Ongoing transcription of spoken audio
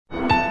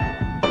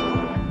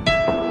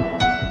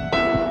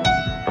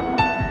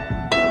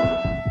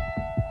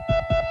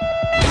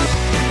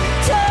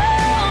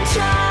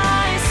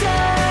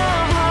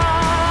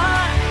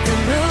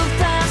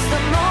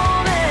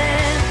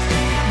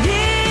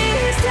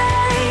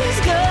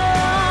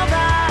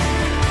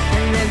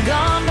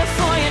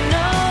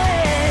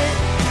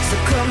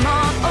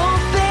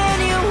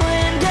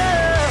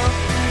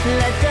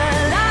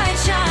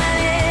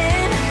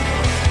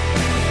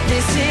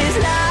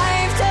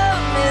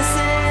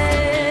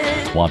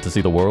Want to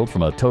see the world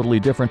from a totally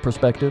different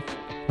perspective?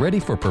 Ready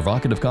for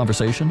provocative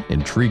conversation,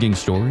 intriguing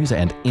stories,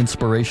 and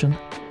inspiration?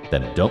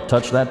 Then don't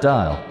touch that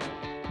dial.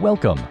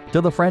 Welcome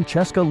to the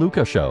Francesca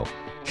Luca Show.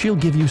 She'll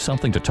give you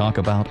something to talk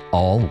about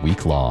all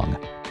week long.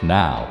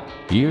 Now,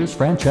 here's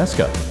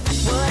Francesca.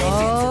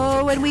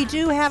 Oh, and we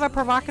do have a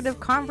provocative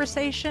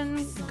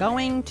conversation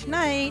going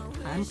tonight.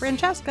 I'm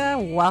Francesca.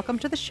 Welcome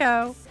to the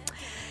show.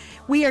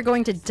 We are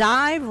going to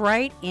dive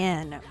right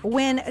in.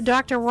 When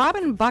Dr.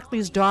 Robin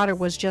Buckley's daughter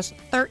was just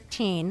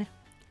 13,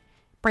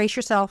 brace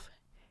yourself,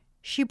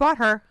 she bought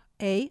her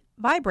a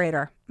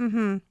vibrator.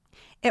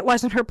 It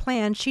wasn't her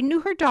plan. She knew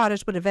her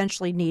daughters would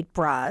eventually need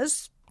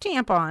bras,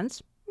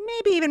 tampons,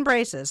 maybe even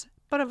braces,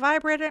 but a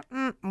vibrator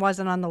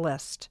wasn't on the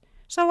list.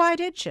 So why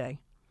did she?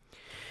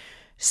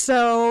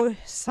 So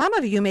some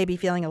of you may be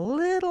feeling a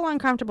little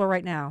uncomfortable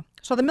right now.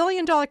 So the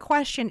million-dollar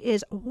question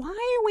is, why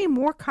are we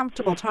more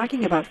comfortable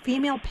talking about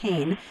female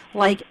pain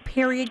like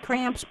period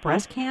cramps,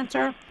 breast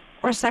cancer,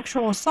 or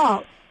sexual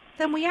assault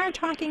than we are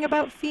talking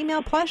about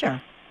female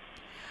pleasure?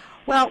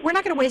 Well, we're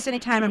not going to waste any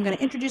time. I'm going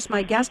to introduce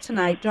my guest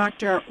tonight,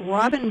 Dr.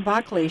 Robin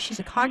Buckley. She's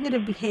a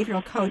cognitive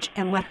behavioral coach,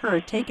 and let her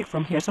take it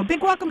from here. So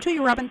big welcome to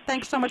you, Robin.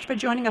 Thanks so much for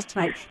joining us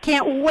tonight.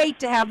 Can't wait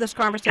to have this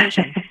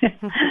conversation.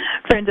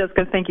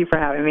 Francesca, thank you for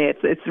having me.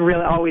 It's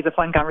really always a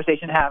fun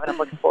conversation to have, and I'm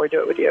looking forward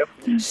to it with you.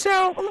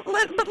 So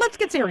but let's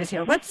get serious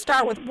here. Let's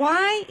start with,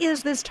 why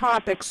is this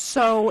topic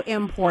so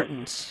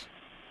important?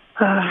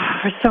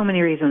 For so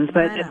many reasons,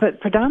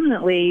 but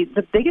predominantly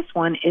the biggest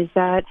one is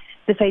that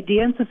this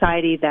idea in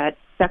society that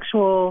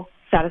sexual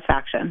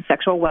satisfaction,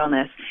 sexual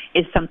wellness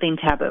is something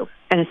taboo,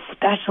 and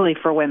especially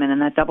for women,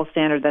 and that double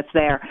standard that's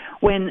there,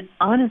 when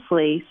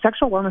honestly,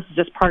 sexual wellness is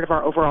just part of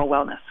our overall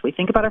wellness. We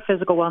think about our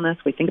physical wellness,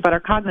 we think about our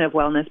cognitive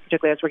wellness,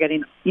 particularly as we're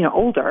getting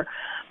older,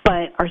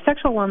 but our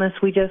sexual wellness,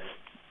 we just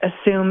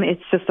assume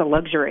it's just a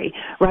luxury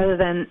rather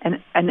than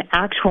an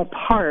actual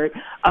part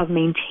of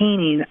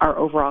maintaining our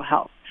overall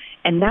health.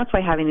 And that's why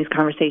having these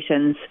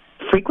conversations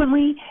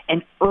frequently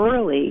and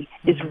early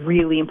is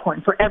really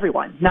important for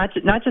everyone, not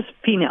just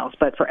females,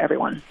 but for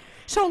everyone.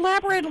 So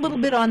elaborate a little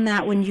bit on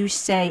that when you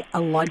say a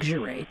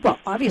luxury. Well,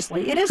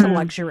 obviously, it is a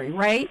luxury,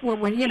 right?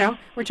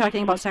 We're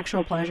talking about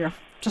sexual pleasure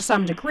to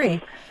some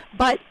degree,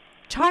 but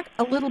talk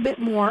a little bit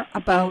more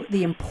about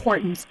the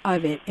importance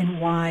of it and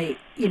why,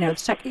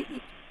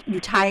 you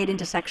tie it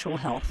into sexual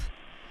health.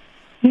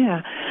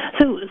 Yeah.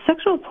 So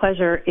sexual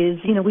pleasure is,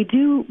 we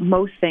do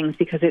most things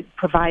because it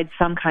provides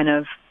some kind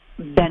of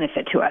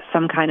benefit to us,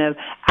 some kind of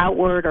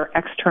outward or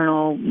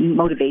external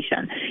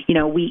motivation.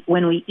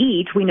 When we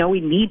eat, we know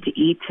we need to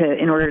eat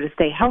in order to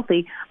stay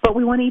healthy, but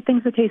we want to eat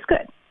things that taste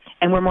good.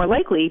 And we're more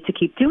likely to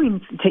keep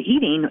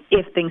eating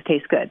if things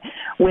taste good.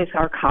 With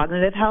our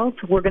cognitive health,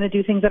 we're going to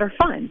do things that are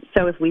fun.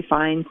 So if we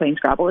find playing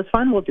Scrabble is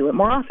fun, we'll do it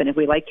more often. If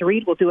we like to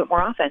read, we'll do it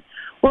more often.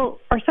 Well,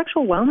 our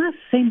sexual wellness,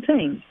 same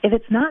thing. If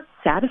it's not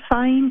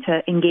satisfying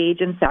to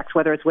engage in sex,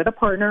 whether it's with a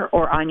partner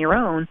or on your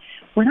own,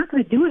 we're not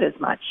going to do it as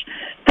much.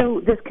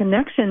 So this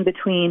connection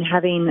between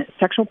having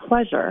sexual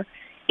pleasure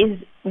is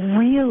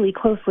really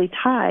closely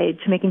tied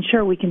to making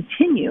sure we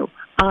continue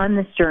on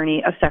this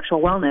journey of sexual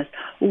wellness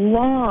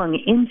long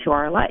into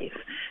our life.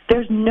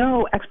 There's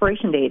no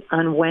expiration date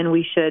on when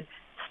we should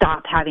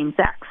stop having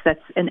sex.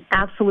 That's an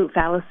absolute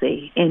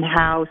fallacy in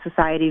how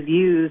society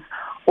views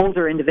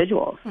older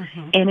individuals.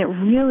 And it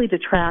really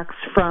detracts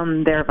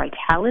from their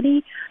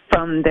vitality,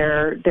 from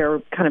their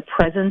kind of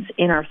presence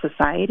in our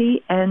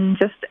society, and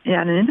just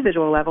on an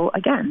individual level,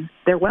 again,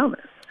 their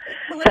wellness.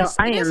 Well,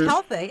 it is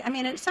healthy. I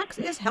mean, sex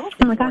is healthy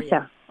for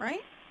you, right?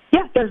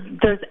 Yeah,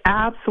 there's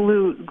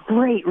absolute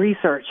great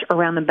research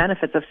around the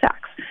benefits of sex.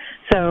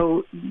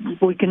 So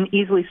we can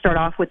easily start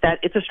off with that.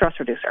 It's a stress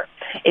reducer.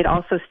 It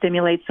also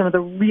stimulates some of the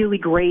really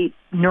great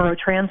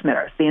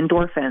neurotransmitters, the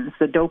endorphins,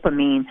 the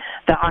dopamine,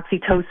 the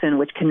oxytocin,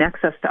 which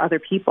connects us to other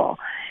people.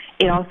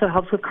 It also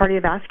helps with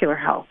cardiovascular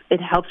health.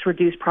 It helps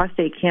reduce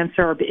prostate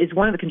cancer, is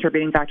one of the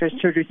contributing factors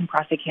to reducing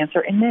prostate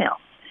cancer in males.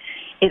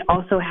 It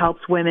also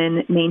helps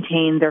women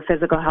maintain their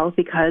physical health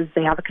because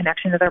they have a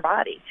connection to their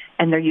body,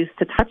 and they're used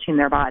to touching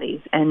their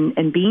bodies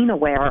and being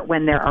aware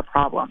when there are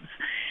problems.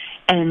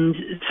 And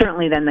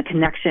certainly then the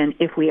connection,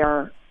 if we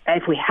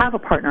have a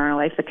partner in our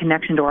life, the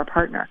connection to our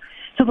partner.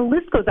 So the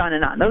list goes on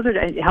and on.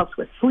 It helps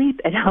with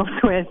sleep. It helps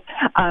with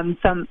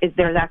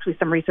there's actually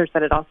some research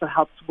that it also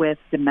helps with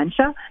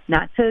dementia,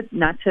 not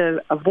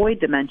to avoid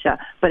dementia,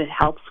 but it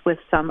helps with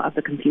some of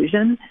the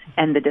confusion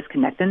and the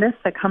disconnectedness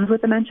that comes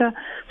with dementia.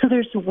 So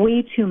there's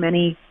way too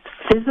many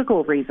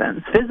physical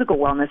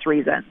wellness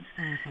reasons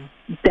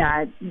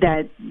that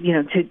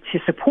to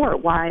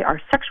support why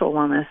our sexual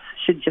wellness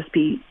should just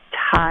be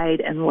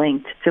tied and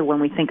linked to when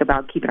we think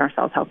about keeping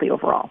ourselves healthy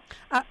overall.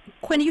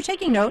 Quinn, are you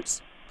taking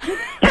notes?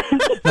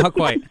 Not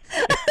quite.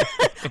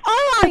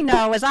 All I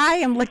know is I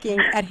am looking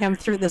at him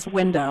through this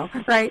window,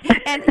 right?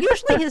 And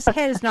usually his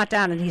head is not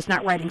down and he's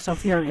not writing so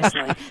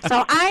furiously.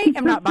 So I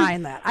am not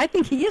buying that. I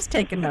think he is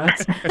taking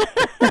notes.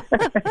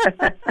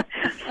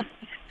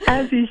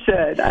 As he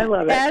should. I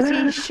love it. As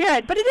he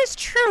should. But it is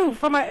true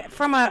from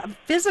a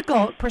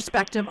physical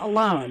perspective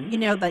alone. You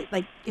know,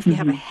 like if you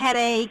have a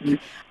headache,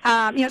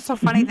 it's so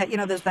funny that,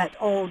 there's that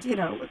old,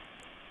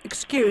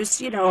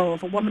 excuse, if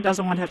a woman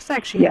doesn't want to have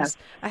sex, she has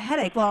a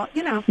headache. Well,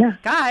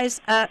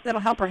 guys,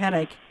 that'll help her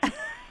headache.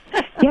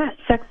 Yeah,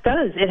 sex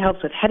does. It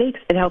helps with headaches.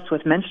 It helps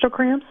with menstrual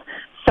cramps.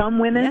 Some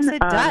women, yes, it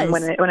does.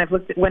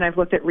 When I've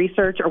looked at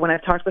research or when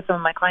I've talked with some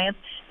of my clients,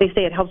 they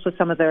say it helps with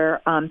some of their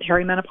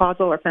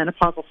perimenopausal or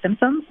menopausal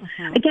symptoms.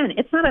 Again,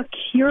 it's not a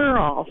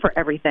cure-all for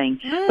everything,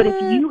 but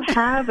if you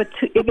have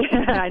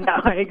I know,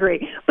 I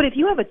agree. But if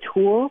you have a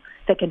tool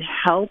that can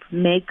help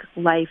make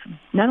life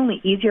not only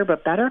easier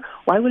but better,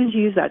 why wouldn't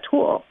you use that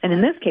tool? And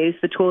in this case,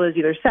 the tool is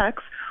either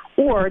sex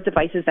or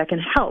devices that can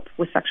help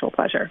with sexual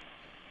pleasure.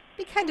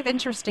 It'd be kind of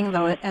interesting,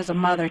 though, as a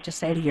mother, to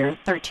say to your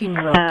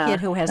 13-year-old kid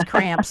who has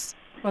cramps,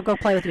 well, go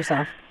play with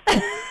yourself.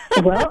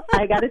 Well,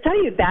 I got to tell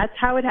you, that's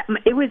how it happened.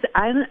 It was,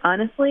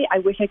 honestly, I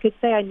wish I could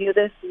say I knew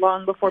this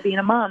long before being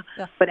a mom.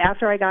 Yeah. But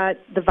after I got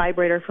the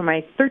vibrator for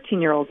my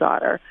 13-year-old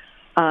daughter,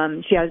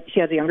 she has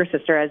a younger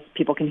sister, as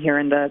people can hear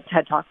in the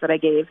TED Talk that I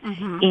gave.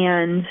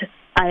 And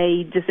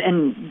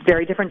and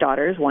very different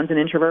daughters. One's an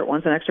introvert,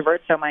 one's an extrovert.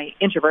 So my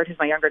introvert, who's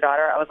my younger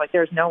daughter, I was like,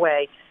 there's no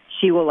way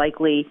she will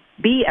likely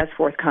be as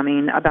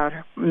forthcoming about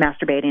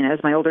masturbating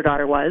as my older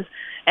daughter was.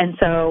 And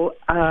so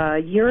a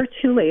year or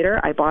two later,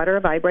 I bought her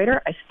a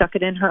vibrator. I stuck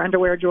it in her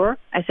underwear drawer.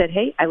 I said,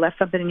 hey, I left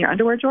something in your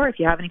underwear drawer. If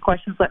you have any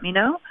questions, let me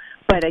know.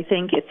 But I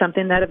think it's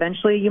something that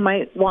eventually you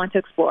might want to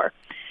explore.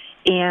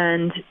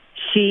 And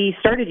she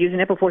started using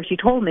it before she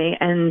told me,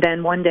 and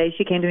then one day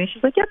she came to me.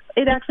 She's like, yep,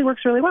 it actually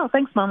works really well.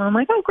 Thanks, Mom. And I'm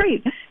like, oh,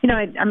 great. Do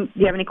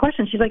you have any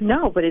questions? She's like,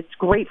 no, but it's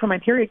great for my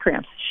period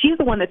cramps. She's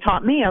the one that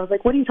taught me. I was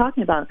like, what are you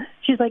talking about?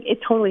 She's like, it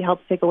totally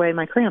helps take away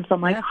my cramps.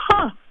 I'm like,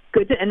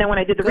 good. And then when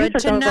I did the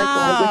research, I was like,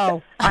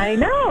 well, I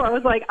know. I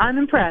was like, I'm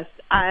impressed.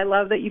 I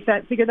love that you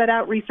figured that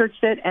out,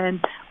 researched it,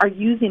 and are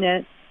using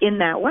it in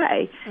that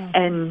way.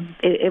 And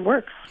it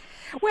works.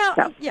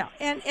 Well, yeah.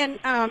 And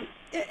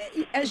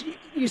as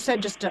you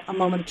said just a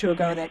moment or two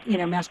ago, that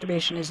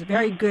masturbation is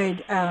very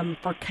good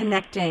for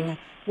connecting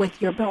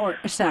with or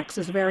sex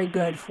is very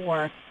good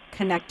for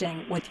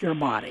connecting with your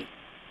body,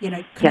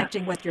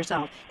 connecting with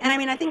yourself.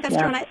 And I think that's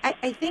true. And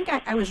I think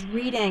I was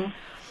reading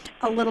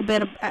a little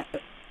bit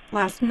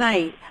last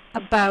night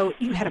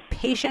about you had a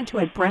patient who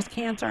had breast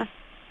cancer.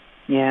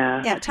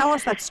 Yeah. Tell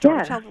us that story.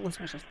 Yeah. Tell the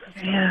listeners that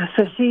story. Yeah.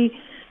 So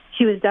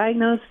she was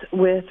diagnosed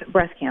with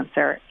breast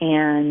cancer,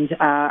 and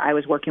I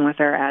was working with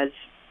her as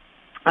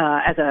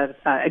a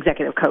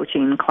executive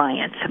coaching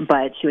client,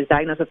 but she was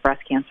diagnosed with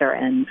breast cancer,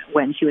 and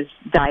when she was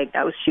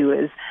diagnosed, she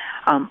was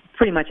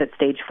pretty much at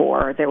stage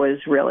 4. There was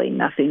really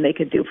nothing they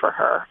could do for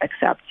her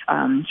except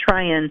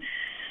try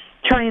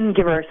and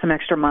give her some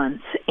extra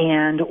months.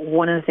 And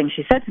one of the things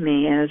she said to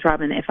me is,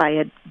 Robin, if I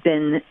had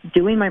been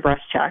doing my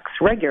breast checks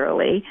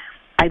regularly,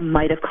 I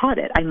might have caught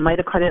it. I might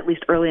have caught it at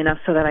least early enough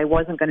so that I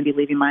wasn't going to be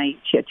leaving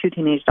she had 2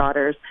 teenage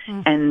daughters,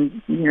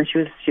 and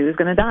she was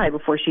going to die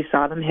before she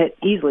saw them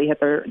easily hit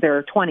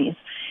their 20s.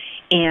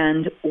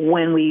 And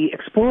when we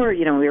explored,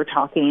 we were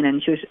talking,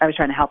 and I was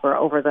trying to help her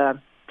over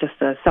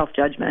the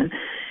self-judgment.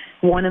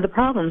 One of the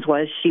problems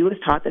was she was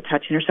taught that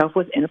touching herself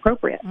was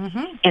inappropriate.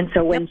 And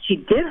so when she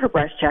did her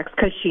breast checks,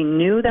 because she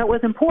knew that was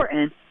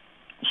important,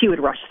 she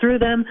would rush through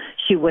them.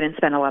 She wouldn't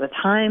spend a lot of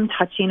time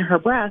touching her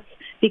breasts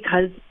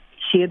because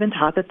she had been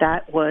taught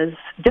that was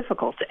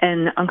difficult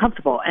and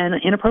uncomfortable and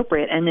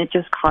inappropriate, and it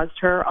just caused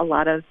her a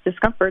lot of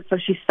discomfort, so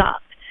she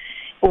stopped.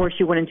 Or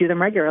she wouldn't do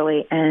them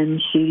regularly, and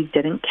she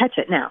didn't catch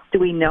it. Now, do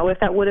we know if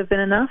that would have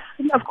been enough?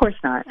 Of course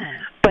not.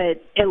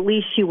 But at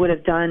least she could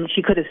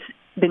have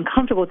been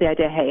comfortable with the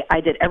idea, hey,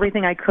 I did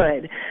everything I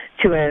could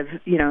to have,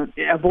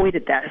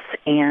 avoided this,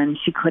 and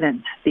she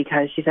couldn't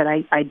because she said,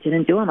 I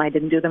didn't do them. I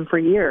didn't do them for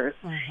years,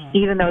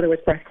 even though there was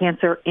breast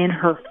cancer in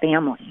her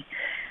family.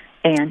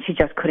 And she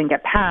just couldn't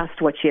get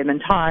past what she had been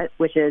taught,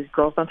 which is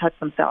girls don't touch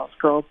themselves.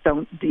 Girls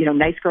don't,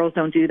 nice girls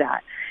don't do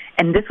that.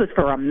 And this was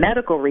for a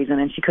medical reason,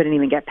 and she couldn't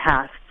even get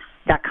past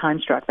that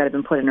construct that had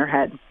been put in her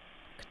head.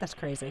 That's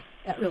crazy.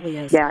 It really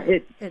is. Yeah,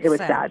 it was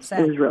sad.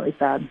 It was really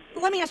sad.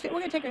 Let me ask you, we're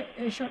going to take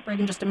a short break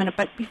in just a minute,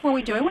 but before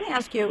we do, I want to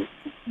ask you,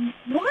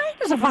 why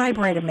does a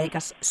vibrator make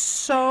us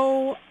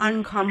so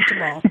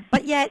uncomfortable,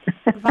 but yet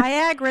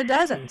Viagra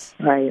doesn't?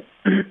 Right.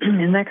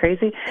 Isn't that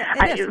crazy?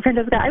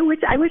 Francesca, I wish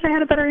I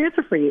had a better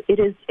answer for you. It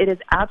is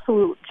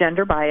absolute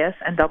gender bias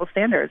and double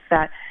standards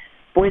that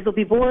boys will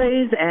be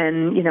boys,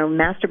 and,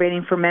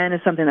 masturbating for men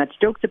is something that's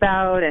joked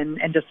about and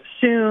just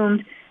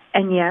assumed.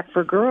 And yet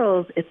for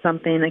girls, it's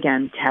something,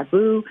 again,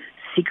 taboo,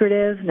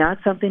 secretive, not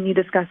something you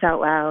discuss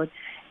out loud.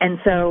 And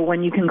so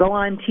when you can go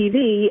on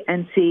TV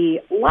and see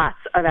lots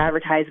of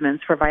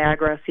advertisements for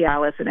Viagra,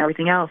 Cialis, and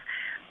everything else,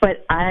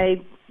 but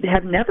I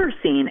have never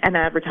seen an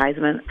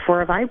advertisement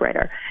for a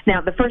vibrator.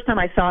 Now, the first time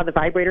I saw the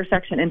vibrator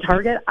section in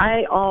Target,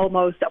 I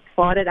almost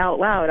applauded out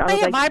loud. I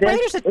was like,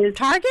 vibrators at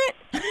Target?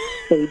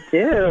 They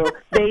do.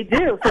 They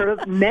do. For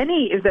at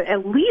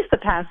least the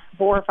past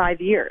 4 or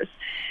 5 years.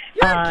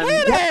 You're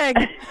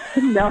kidding.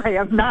 No, I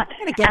am not. I'm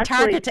going to get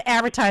Target to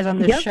advertise on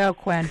this show,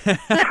 Quinn.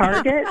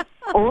 Target,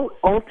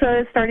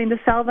 Ulta is starting to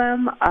sell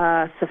them.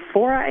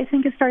 Sephora, I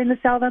think, is starting to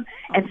sell them.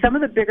 And some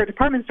of the bigger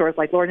department stores,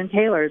 like Lord &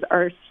 Taylor's,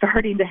 are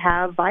starting to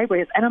have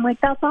vibrators. And I'm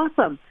like, that's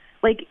awesome.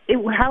 Like,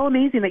 how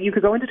amazing that you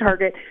could go into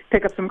Target,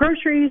 pick up some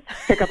groceries,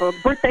 pick up a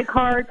birthday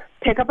card,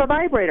 pick up a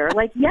vibrator.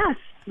 Like, yes,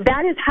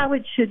 that is how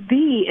it should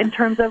be in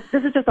terms of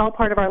this is just all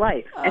part of our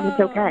life, and it's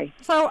okay.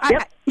 So,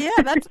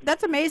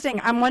 that's amazing.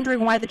 I'm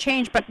wondering why the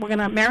change, but we're going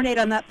to marinate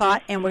on that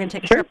thought, and we're going to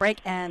take a short break,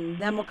 and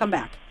then we'll come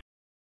back.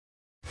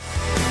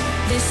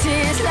 This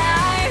is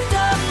Life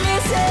Don't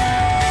Miss It.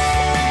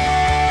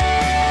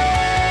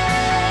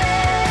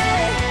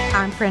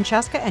 I'm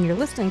Francesca, and you're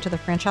listening to The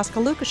Francesca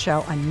Lucas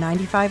Show on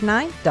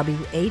 95.9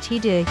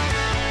 WATD.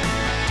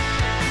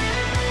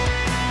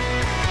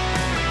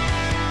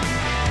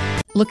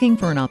 Looking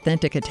for an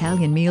authentic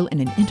Italian meal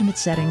in an intimate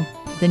setting?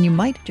 Then you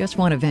might just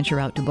want to venture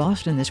out to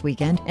Boston this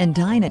weekend and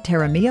dine at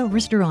Terra Mia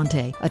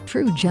Ristorante, a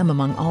true gem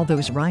among all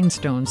those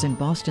rhinestones in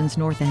Boston's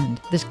North End.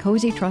 This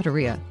cozy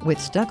trattoria, with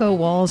stucco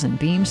walls and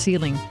beam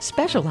ceiling,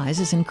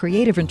 specializes in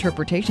creative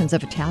interpretations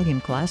of Italian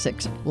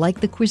classics.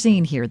 Like the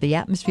cuisine here, the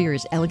atmosphere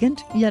is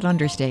elegant yet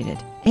understated.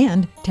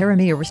 And Terra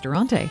Mia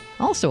Ristorante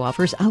also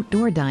offers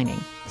outdoor dining.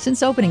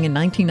 Since opening in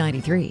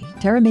 1993,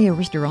 Terra Mia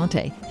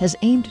Ristorante has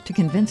aimed to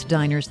convince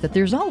diners that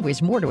there's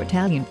always more to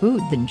Italian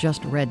food than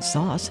just red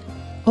sauce.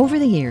 Over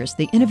the years,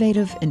 the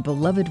innovative and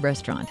beloved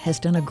restaurant has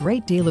done a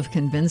great deal of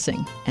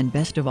convincing, and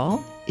best of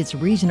all, it's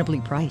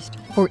reasonably priced.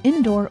 For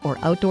indoor or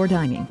outdoor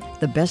dining,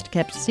 the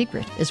best-kept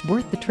secret is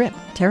worth the trip.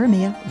 Terra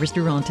Mia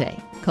Ristorante.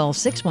 Call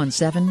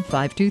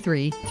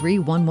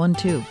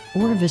 617-523-3112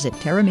 or visit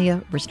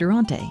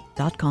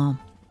terramiaristorante.com.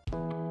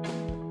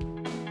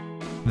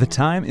 The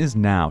time is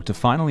now to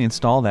finally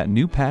install that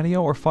new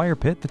patio or fire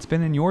pit that's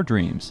been in your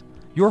dreams.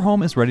 Your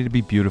home is ready to be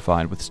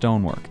beautified with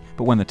stonework,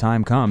 but when the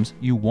time comes,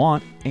 you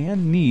want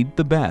and need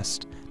the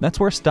best.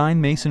 That's where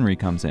Stein Masonry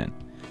comes in.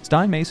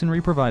 Stein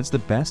Masonry provides the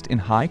best in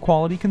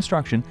high-quality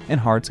construction and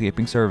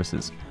hardscaping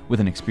services. With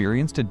an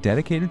experienced and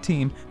dedicated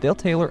team, they'll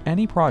tailor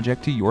any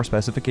project to your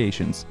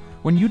specifications.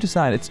 When you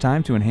decide it's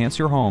time to enhance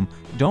your home,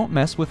 don't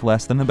mess with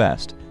less than the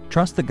best.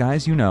 Trust the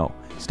guys you know.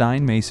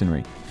 Stein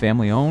Masonry,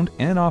 family-owned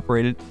and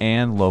operated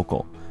and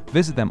local.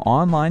 Visit them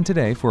online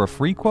today for a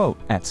free quote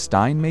at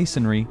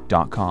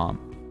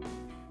steinmasonry.com.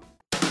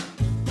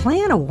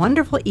 Plan a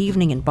wonderful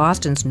evening in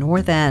Boston's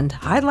North End,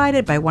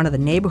 highlighted by one of the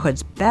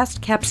neighborhood's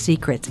best-kept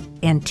secrets,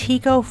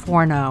 Antico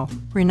Forno.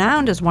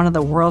 Renowned as one of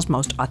the world's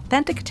most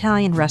authentic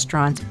Italian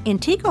restaurants,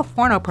 Antico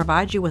Forno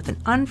provides you with an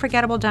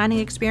unforgettable dining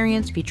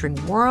experience featuring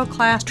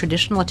world-class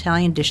traditional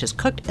Italian dishes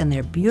cooked in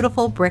their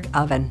beautiful brick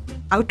oven.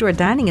 Outdoor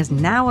dining is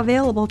now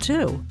available,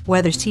 too.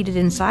 Whether seated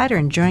inside or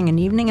enjoying an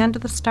evening under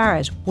the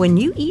stars, when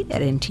you eat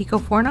at Antico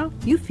Forno,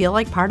 you feel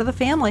like part of the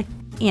family.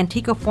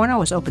 Antico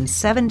Forno is open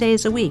 7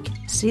 days a week.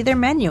 See their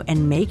menu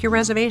and make your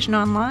reservation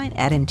online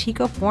at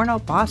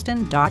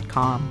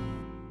anticofornoboston.com.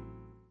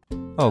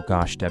 Oh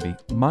gosh, Debbie,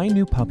 my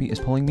new puppy is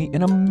pulling me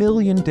in a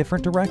million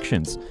different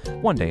directions.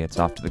 One day it's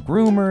off to the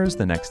groomers,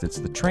 the next it's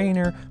the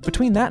trainer.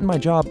 Between that and my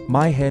job,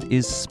 my head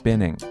is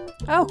spinning.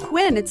 Oh,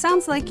 Quinn, it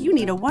sounds like you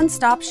need a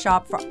one-stop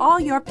shop for all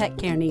your pet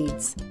care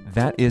needs.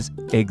 That is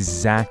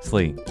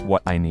exactly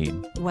what I need.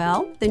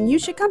 Well, then you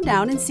should come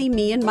down and see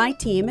me and my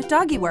team at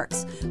Doggy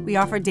Works. We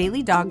offer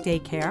daily dog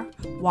daycare,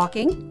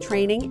 walking,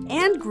 training,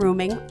 and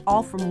grooming,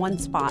 all from one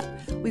spot.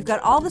 We've got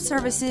all the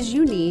services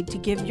you need to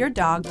give your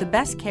dog the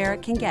best care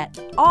it can get,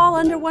 all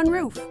under one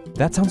roof.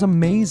 That sounds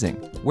amazing.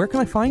 Where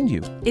can I find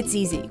you? It's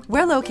easy.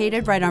 We're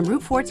located right on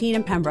Route 14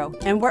 in Pembroke,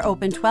 and we're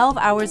open 12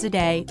 hours a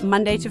day,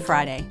 Monday to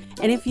Friday.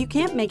 And if you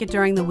can't make it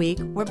during the week,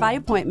 we're by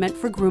appointment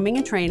for grooming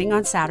and training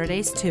on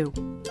Saturdays, too.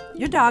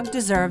 Your dog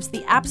deserves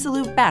the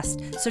absolute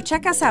best, so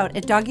check us out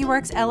at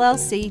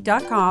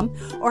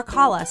doggyworksllc.com or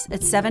call us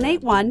at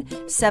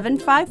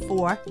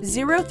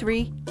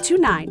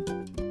 781-754-0329.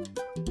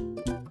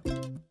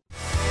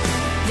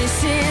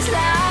 This is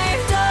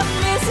Life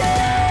Don't Miss It.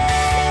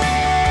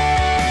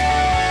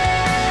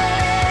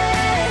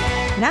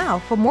 Now,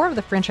 for more of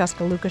the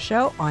Francesca Lucas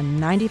Show on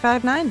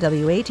 95.9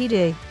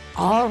 WATD.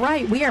 All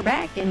right, we are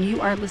back, and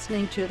you are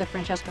listening to the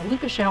Francesca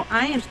Lucas Show.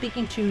 I am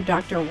speaking to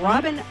Dr.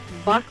 Robin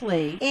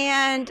Buckley,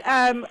 and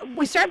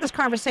we started this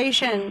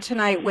conversation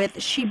tonight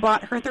with she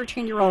bought her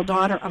 13-year-old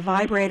daughter a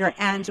vibrator,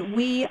 and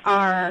we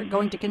are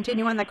going to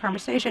continue on that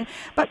conversation.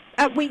 But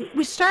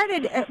we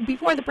started,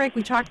 before the break,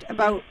 we talked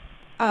about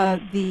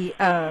the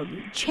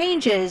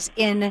changes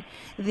in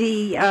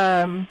the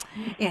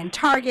in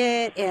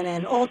Target and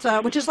in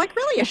Ulta, which is like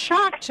really a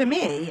shock to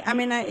me. I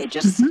mean, it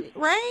just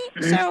right.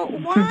 So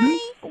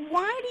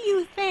why do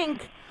you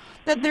think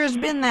that there's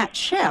been that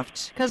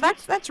shift? Because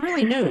that's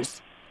really news.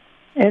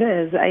 It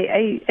is.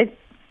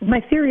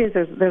 My theory is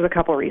there's a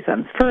couple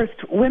reasons. First,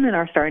 women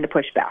are starting to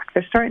push back.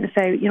 They're starting to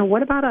say,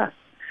 what about us?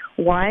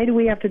 Why do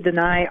we have to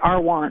deny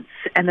our wants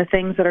and the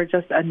things that are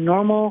just a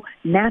normal,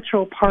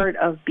 natural part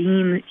of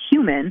being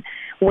human?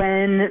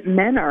 when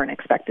men aren't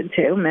expected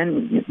to.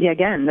 Men,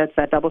 again, that's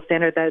that double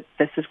standard that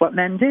this is what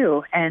men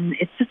do. And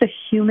it's just a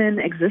human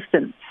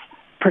existence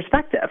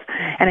perspective.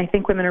 And I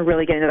think women are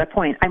really getting to that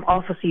point. I'm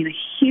also seeing a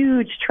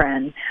huge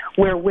trend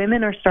where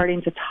women are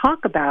starting to talk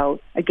about,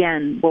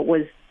 again, what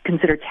was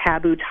considered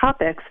taboo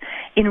topics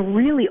in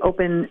really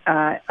open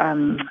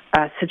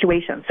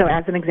situations. So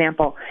as an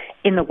example,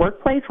 in the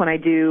workplace, when I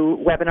do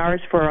webinars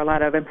for a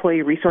lot of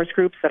employee resource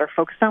groups that are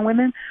focused on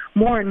women,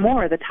 more and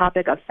more the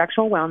topic of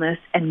sexual wellness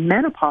and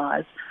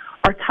menopause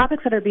are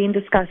topics that are being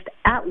discussed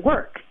at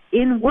work,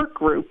 in work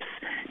groups,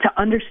 to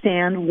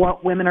understand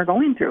what women are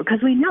going through.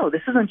 Because we know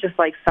this isn't just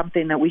like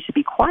something that we should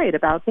be quiet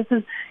about. This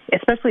is,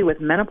 especially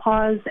with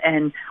menopause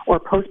and or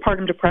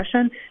postpartum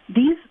depression,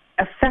 these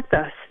affect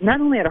us not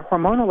only at a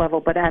hormonal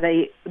level, but at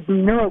a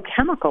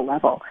neurochemical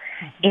level.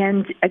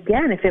 And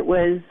again, if it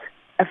was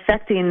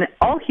affecting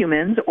all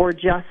humans or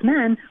just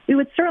men, we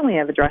would certainly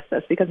have addressed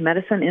this, because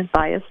medicine is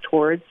biased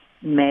towards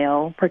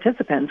male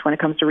participants when it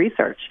comes to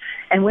research.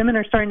 And women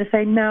are starting to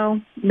say, no,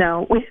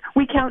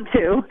 we count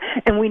too,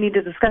 and we need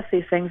to discuss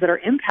these things that are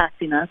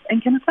impacting us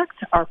and can affect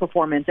our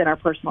performance in our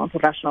personal and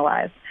professional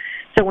lives.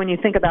 So when you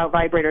think about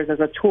vibrators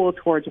as a tool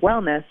towards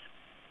wellness,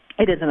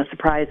 it isn't a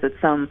surprise that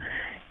some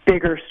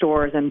bigger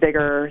stores and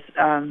bigger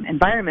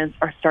environments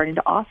are starting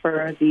to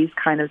offer these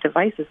kind of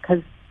devices,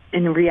 because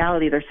in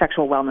reality, they're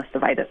sexual wellness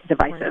devices.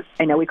 Right.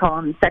 I know we call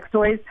them sex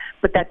toys,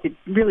 but that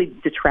really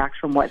detracts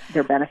from what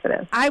their benefit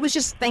is. I was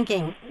just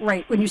thinking,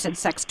 right, when you said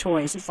sex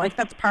toys, it's like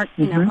that's part,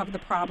 of the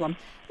problem.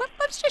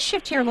 Let's just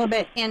shift here a little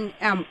bit and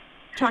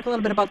talk a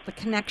little bit about the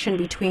connection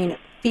between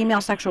female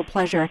sexual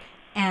pleasure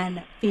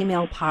and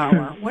female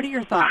power. What are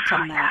your thoughts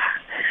on that?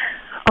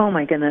 Oh,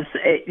 my goodness.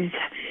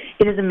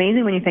 It is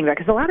amazing when you think about it,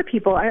 because a lot of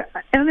people,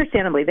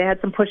 understandably, they had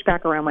some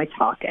pushback around my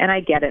talk, and I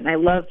get it, and I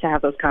love to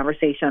have those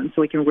conversations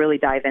so we can really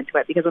dive into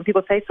it, because when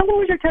people say, so what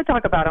was your TED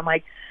Talk about? I'm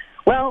like,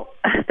 well,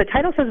 the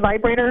title says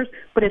vibrators,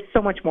 but it's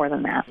so much more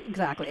than that.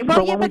 Exactly.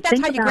 Well, but that's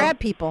how you grab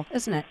people,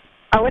 isn't it?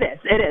 Oh, it is.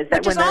 It is.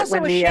 Which is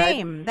also a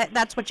shame.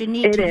 That's what you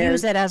need to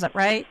use it as,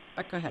 right?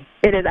 But go ahead.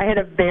 It is. I had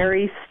a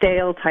very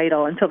stale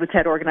title until the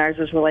TED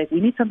organizers were like, we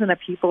need something that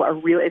people are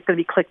really, it's going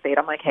to be clickbait.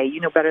 I'm like, hey, you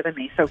know better than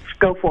me, so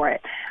go for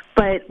it.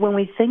 But when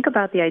we think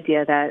about the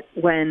idea that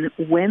when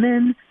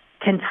women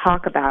can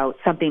talk about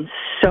something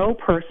so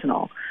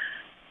personal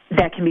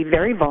that can be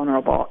very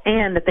vulnerable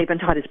and that they've been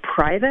taught is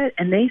private,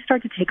 and they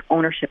start to take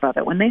ownership of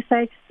it. When they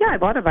say, yeah, I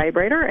bought a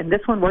vibrator and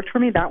this one worked for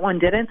me, that one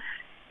didn't,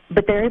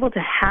 but they're able to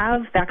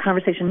have that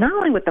conversation not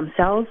only with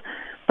themselves,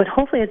 but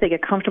hopefully as they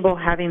get comfortable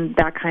having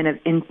that kind of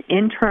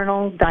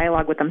internal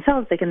dialogue with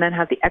themselves, they can then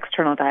have the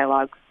external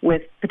dialogue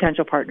with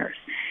potential partners.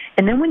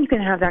 And then when you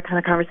can have that kind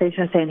of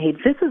conversation saying, hey,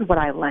 this is what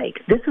I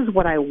like, this is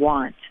what I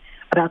want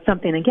about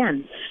something,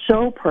 again,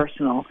 so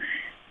personal,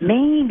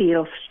 maybe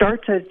it'll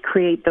start to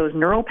create those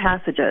neural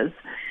passages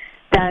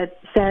that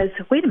says,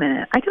 wait a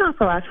minute, I can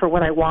also ask for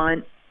what I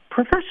want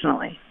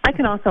professionally. I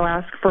can also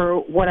ask for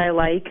what I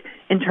like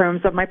in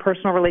terms of my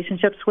personal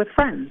relationships with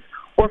friends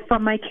or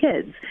from my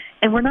kids.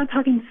 And we're not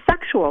talking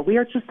sexual. We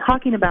are just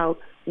talking about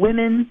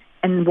women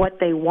and what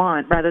they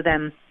want rather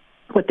than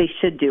what they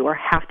should do or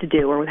have to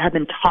do or have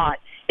been taught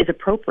is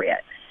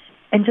appropriate.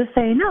 And just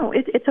say, no,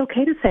 it's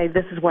okay to say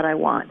this is what I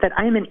want, that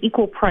I am an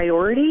equal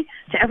priority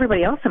to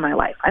everybody else in my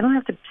life. I don't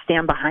have to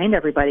stand behind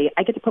everybody.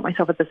 I get to put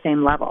myself at the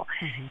same level.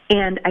 Mm-hmm.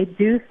 And I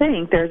do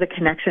think there's a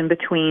connection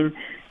between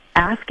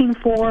asking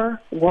for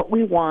what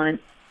we want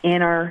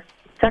in our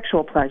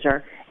sexual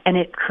pleasure and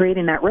it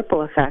creating that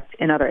ripple effect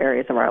in other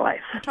areas of our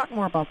life. Talk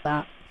more about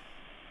that.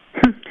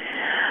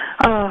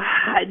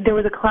 There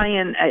was a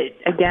client,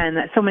 again,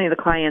 so many of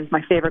the clients,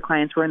 my favorite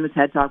clients were in the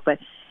TED Talk, but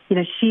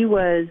she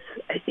was,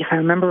 if I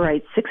remember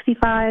right,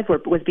 65,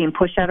 or was being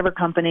pushed out of her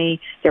company.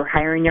 They were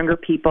hiring younger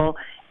people,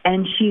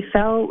 and she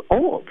felt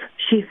old.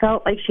 She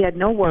felt like she had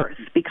no worth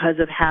because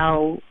of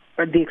how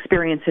the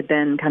experience had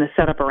been kind of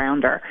set up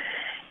around her.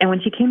 And when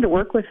she came to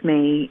work with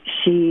me,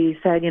 she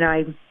said,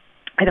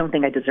 I don't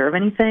think I deserve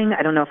anything.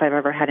 I don't know if I've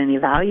ever had any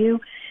value.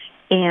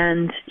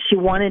 And she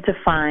wanted to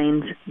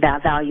find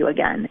that value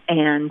again.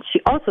 And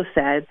she also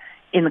said,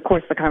 in the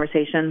course of the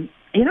conversation,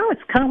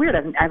 it's kind of weird.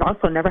 I've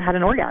also never had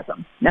an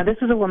orgasm. Now, this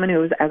is a woman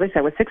who, as I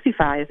said, was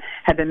 65,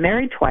 had been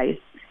married twice,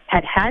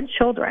 had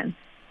children,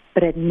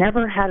 but had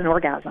never had an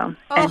orgasm.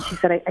 Oh. And she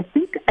said, I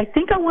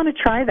think I want to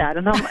try that.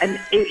 And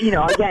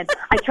again,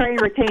 I try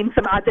and retain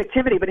some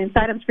objectivity, but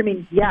inside I'm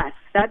screaming, yes,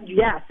 that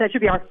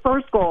should be our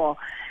first goal.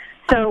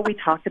 So we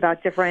talked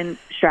about different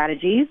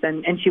strategies,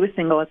 and she was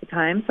single at the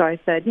time. So I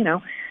said,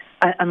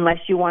 unless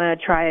you want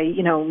to try,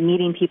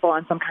 meeting people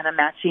on some kind of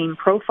matching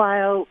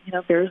profile,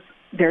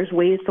 there's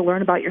ways to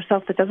learn about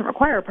yourself that doesn't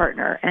require a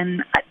partner.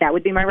 And that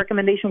would be my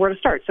recommendation where to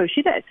start. So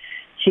she did.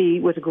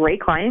 She was a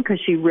great client because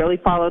she really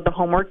followed the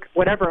homework,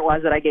 whatever it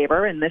was that I gave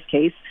her. In this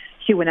case,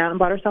 she went out and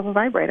bought herself a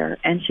vibrator,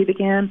 and she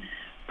began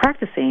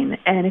practicing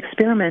and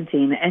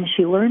experimenting, and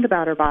she learned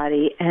about her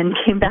body and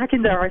came back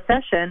into our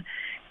session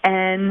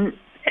and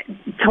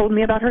told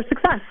me about her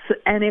success.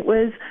 And it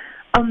was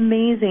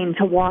amazing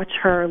to watch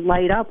her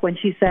light up when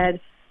she said,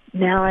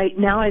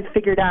 now I've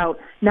figured out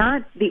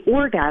not the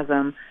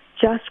orgasm,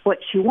 just what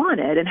she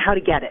wanted and how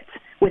to get it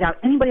without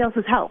anybody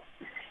else's help.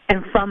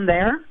 And from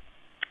there,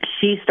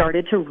 she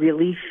started to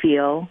really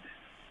feel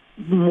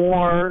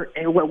more,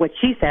 what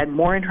she said,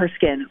 more in her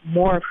skin,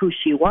 more of who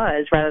she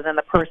was rather than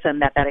the person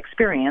that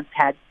experience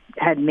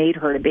had made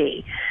her to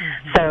be.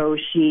 Mm-hmm. So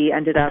she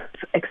ended up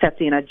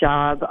accepting a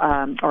job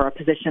or a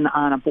position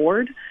on a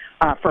board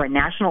for a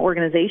national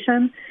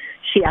organization.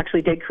 She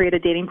actually did create a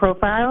dating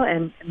profile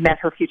and met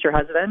her future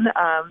husband,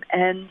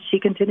 and she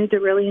continued to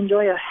really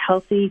enjoy a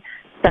healthy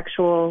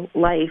sexual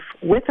life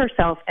with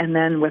herself and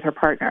then with her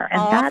partner. And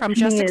all that from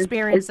just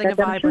experiencing a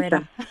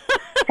vibrator.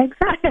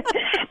 Exactly.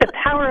 The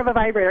power of a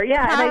vibrator.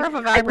 Yeah. The power of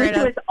a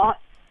vibrator.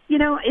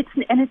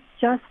 It's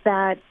just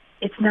that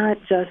it's not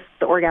just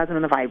the orgasm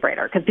and the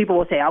vibrator, because people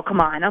will say, oh, come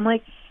on. I'm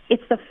like,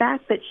 it's the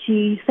fact that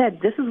she said,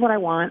 this is what I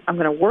want. I'm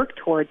going to work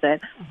towards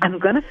it. Mm-hmm. I'm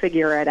going to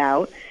figure it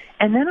out.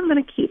 And then I'm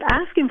going to keep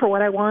asking for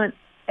what I want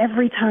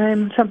every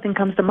time something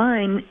comes to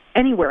mind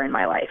anywhere in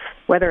my life,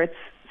 whether it's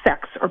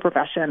sex or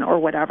profession or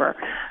whatever.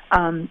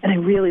 And I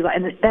really like,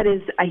 and that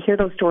is, I hear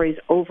those stories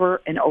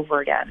over and over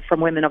again from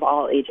women of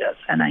all ages,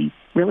 and I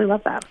really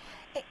love that.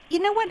 You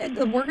know what?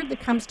 The word that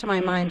comes to my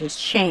mind is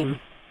shame.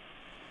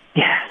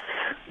 Yes.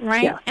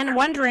 Right? Yeah. And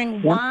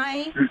wondering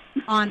why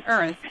on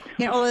earth,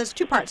 there's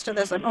two parts to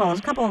this. There's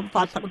a couple of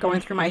thoughts that were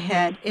going through my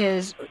head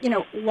is,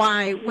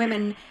 why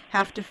women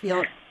have to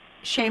feel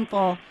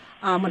shameful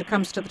when it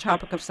comes to the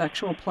topic of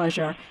sexual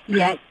pleasure,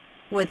 yet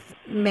with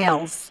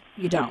males,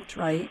 you don't,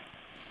 right?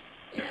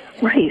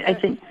 Right, I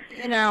think.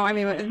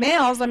 With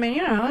males,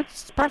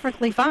 it's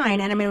perfectly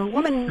fine. And a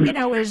woman,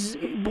 is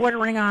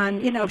bordering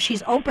on, if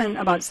she's open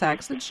about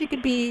sex, that she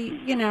could be,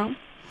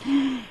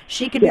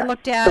 she could be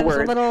looked at as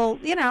a little,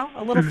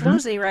 a little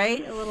floozy,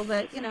 right? A little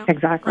bit,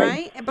 Exactly.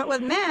 Right? But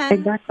with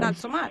men, not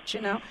so much,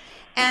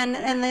 And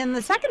then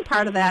the second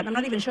part of that, I'm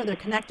not even sure they're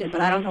connected, but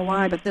I don't know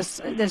why, but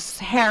this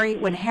Harry,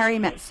 when Harry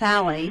met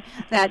Sally,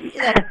 that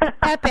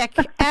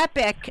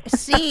epic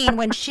scene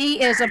when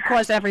she is, of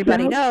course,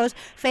 everybody knows,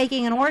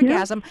 faking an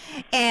orgasm,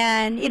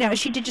 and,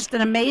 she did just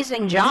an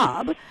amazing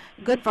job.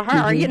 Good for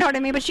her, you know what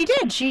I mean? But she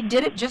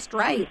did it just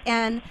right.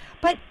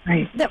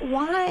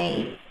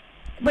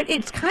 But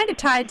it's kind of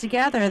tied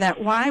together that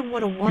why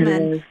would a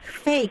woman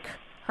fake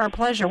her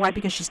pleasure? Why?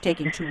 Because she's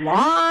taking too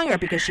long, or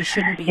because she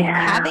shouldn't be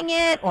having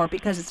it, or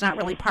because it's not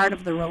really part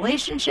of the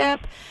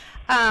relationship.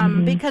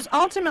 Because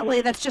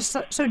ultimately that's just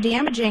so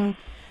damaging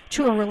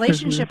to a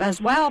relationship as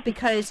well.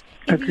 Because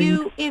if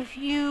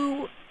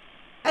you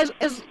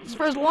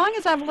for as long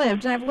as I've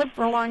lived, and I've lived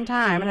for a long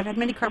time, and I've had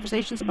many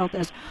conversations about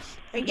this,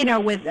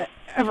 with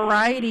a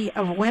variety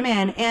of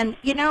women, and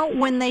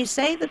when they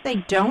say that they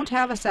don't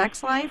have a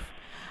sex life,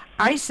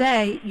 I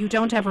say you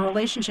don't have a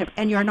relationship,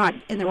 and you're not,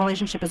 and the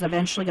relationship is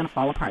eventually going to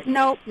fall apart.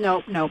 Nope,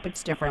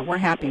 it's different. We're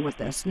happy with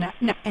this. No,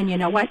 and you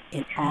know what?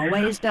 It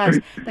always does.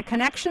 The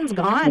connection's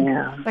gone.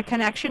 Yeah, the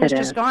connection is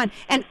just gone.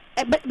 And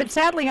but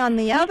sadly, on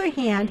the other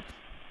hand,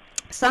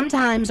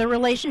 sometimes a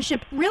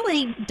relationship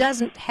really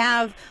doesn't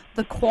have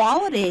the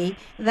quality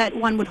that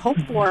one would hope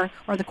for,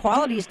 or the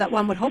qualities that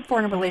one would hope for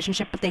in a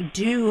relationship, but they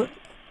do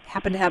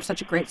happen to have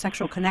such a great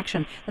sexual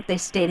connection that they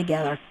stay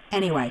together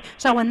anyway.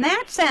 So in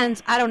that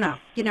sense, I don't know.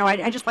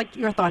 I just like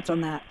your thoughts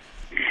on that.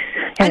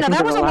 I know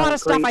that was a lot of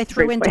stuff I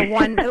threw into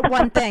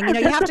one thing.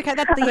 You have to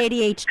let the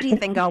ADHD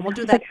thing go. We'll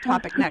do that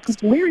topic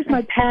next. Where's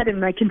my pad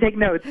and I can take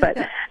notes? But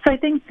so I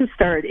think to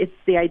start, it's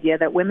the idea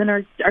that women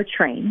are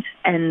trained,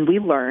 and we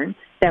learn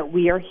that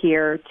we are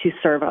here to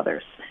serve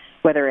others,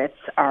 whether it's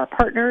our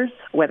partners,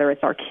 whether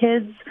it's our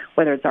kids,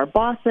 whether it's our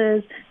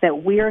bosses,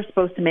 that we are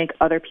supposed to make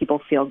other people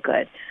feel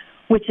good,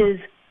 which is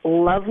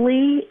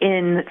lovely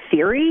in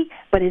theory,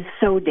 but is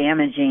so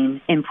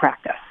damaging in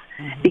practice,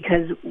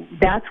 because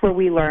that's where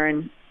we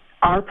learn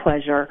our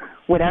pleasure,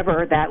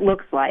 whatever that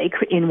looks like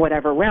in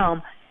whatever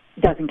realm,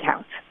 doesn't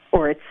count,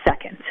 or it's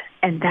second.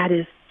 And that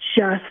is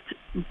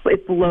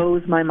it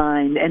blows my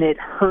mind, and it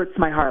hurts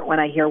my heart when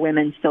I hear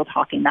women still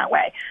talking that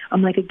way.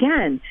 I'm like,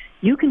 again,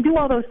 you can do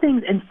all those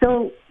things and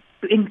still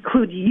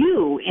include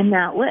you in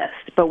that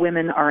list, but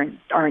women aren't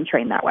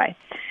trained that way.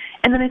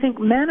 And then I think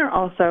men are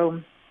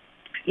also,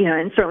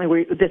 and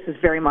certainly this is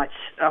very much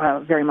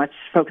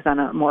focused on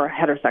a more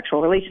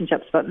heterosexual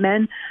relationships, but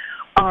men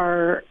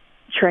are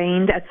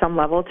trained at some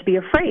level to be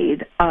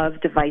afraid of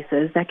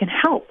devices that can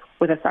help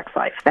with a sex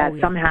life, that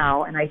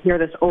somehow, and I hear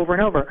this over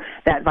and over,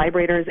 that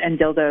vibrators and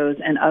dildos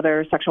and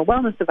other sexual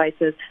wellness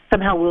devices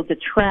somehow will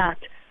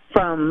detract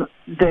from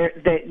their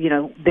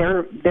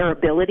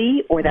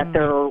ability, or that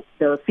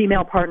their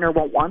female partner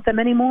won't want them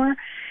anymore.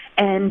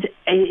 And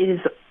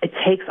it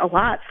takes a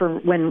lot for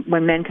when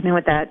men come in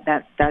with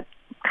that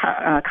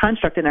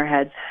construct in their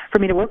heads, for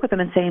me to work with them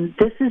and saying,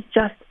 this is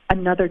just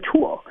another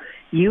tool.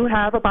 You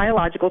have a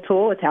biological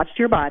tool attached to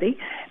your body,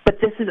 but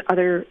this is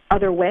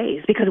other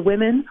ways, because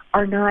women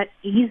are not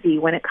easy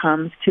when it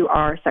comes to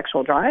our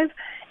sexual drive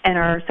and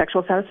our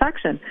sexual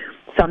satisfaction.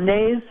 Some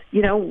days,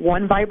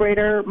 one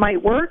vibrator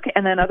might work,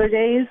 and then other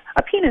days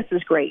a penis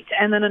is great,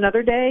 and then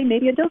another day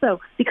maybe a dildo,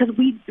 because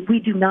we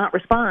do not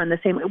respond the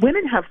same way.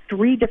 Women have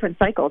 3 different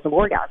cycles of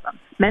orgasm.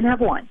 Men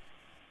have 1.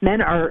 Men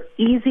are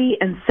easy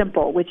and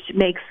simple, which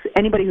makes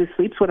anybody who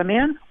sleeps with a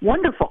man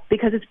wonderful,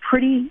 because it's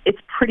pretty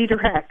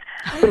direct.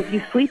 But if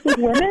you sleep with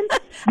women,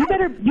 you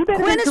better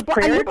Quinn be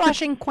prepared. Are you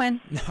blushing,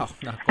 Quinn? No,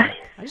 not quite.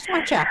 I just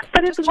want to check.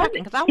 But just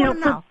checking, because I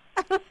want to know.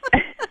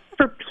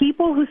 For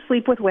people who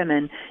sleep with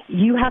women,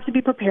 you have to be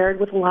prepared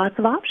with lots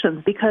of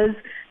options, because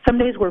some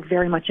days we're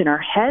very much in our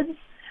heads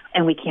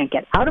and we can't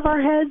get out of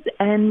our heads.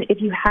 And if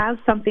you have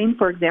something,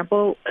 for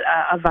example,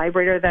 a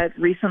vibrator that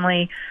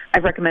recently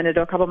I've recommended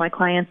to a couple of my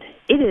clients,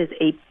 it is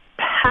a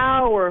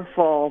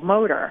powerful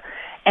motor.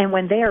 And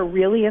when they are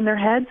really in their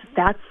heads,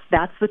 that's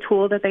the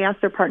tool that they ask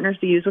their partners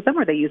to use with them,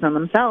 or they use on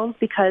themselves,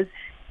 because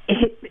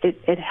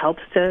it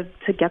helps to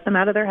get them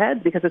out of their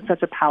heads, because it's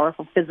such a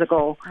powerful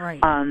physical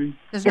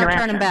There's no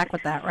turning back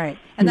with that, right?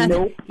 And then,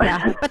 nope.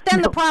 Yeah. But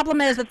then the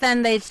problem is that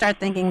then they start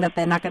thinking that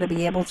they're not going to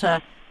be able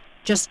to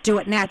just do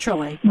it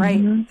naturally,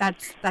 right? Mm-hmm.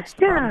 That's the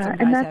problem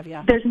some guys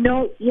have. There's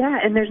no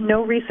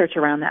research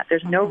around that.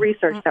 There's no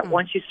research that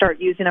once you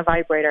start using a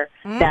vibrator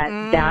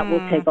that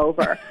will take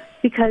over,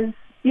 because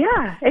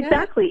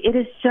exactly. It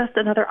is just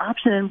another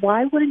option. And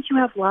why wouldn't you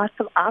have lots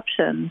of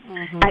options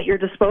at your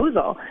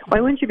disposal?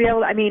 Why wouldn't you be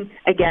able to,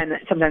 again,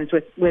 sometimes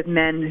with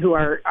men who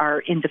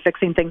are into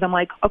fixing things, I'm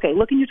like, okay,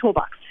 look in your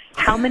toolbox.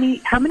 How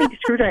many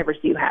screwdrivers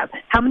do you have?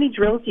 How many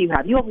drills do you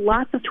have? You have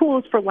lots of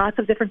tools for lots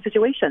of different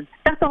situations.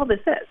 That's all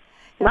this is.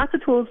 Lots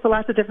of tools for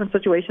lots of different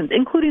situations,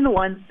 including the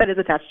one that is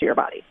attached to your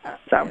body.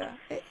 So,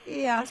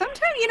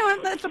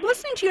 sometimes, I'm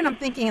listening to you and I'm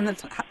thinking, and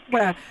that's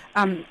what,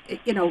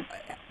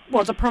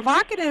 it's a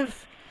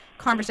provocative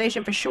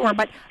conversation for sure,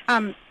 but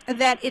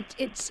that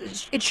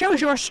it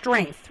shows your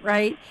strength,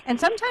 right?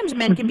 And sometimes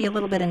men can be a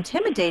little bit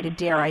intimidated,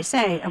 dare I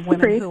say, of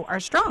women who are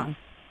strong.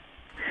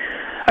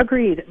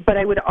 Agreed. But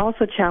I would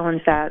also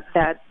challenge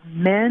that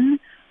men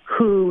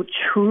who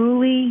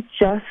truly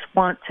just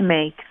want to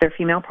make their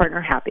female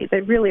partner happy, they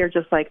really are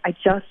just like, I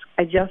just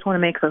want to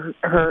make her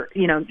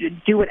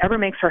do whatever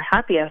makes her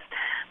happiest.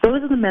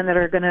 Those are the men that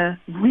are going to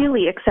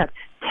really accept,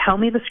 tell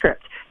me the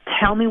script,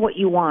 tell me what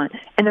you want.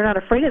 And they're not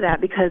afraid of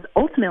that, because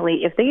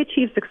ultimately, if they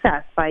achieve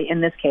success by,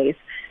 in this case,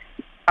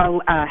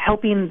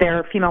 helping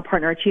their female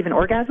partner achieve an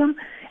orgasm,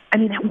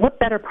 what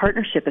better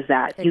partnership is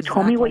that? Exactly. You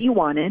told me what you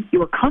wanted. You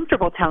were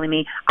comfortable telling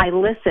me. I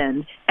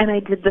listened, and I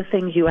did the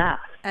things you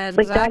asked.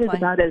 Exactly. Like, that is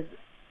about as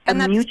a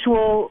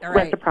mutual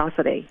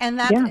reciprocity. And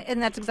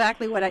that's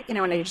exactly what and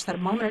I just said a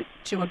moment or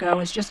two ago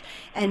is just,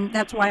 and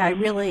that's why I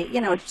really,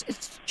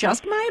 it's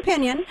just my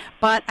opinion,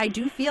 but I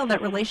do feel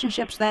that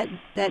relationships that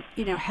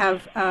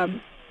have,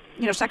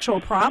 sexual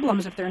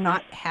problems, if they're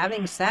not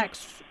having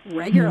sex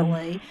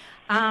regularly,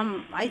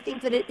 I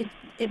think that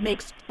it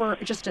makes for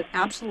just an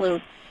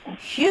absolute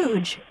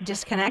huge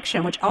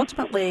disconnection, which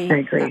ultimately, I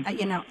agree.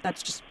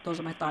 Those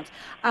are my thoughts.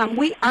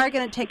 We are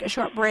going to take a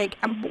short break.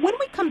 When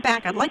we come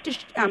back, I'd like to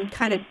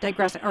kind of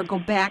digress or go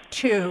back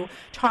to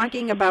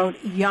talking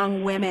about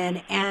young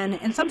women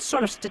and some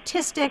sort of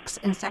statistics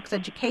in sex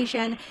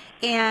education.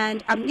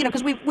 And,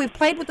 because we've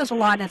played with this a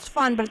lot and it's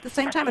fun, but at the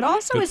same time, it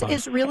also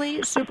is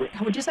really super.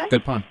 What would you say?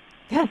 Good pun.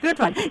 Yeah, good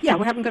fun. Yeah,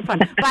 we're having good fun.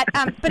 But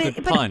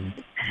pun.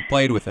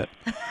 Played with it.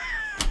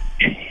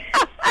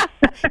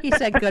 He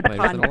said good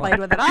pun, played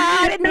with it.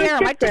 I didn't hear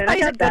him. I just thought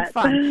he said good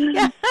fun.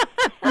 Yeah.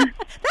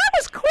 That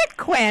was quick,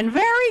 Quinn.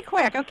 Very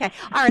quick. Okay.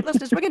 All right,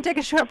 listeners, we're going to take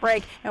a short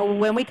break. And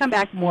when we come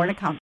back, more to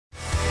come.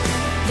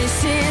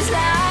 This is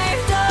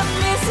life, don't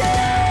miss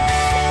it.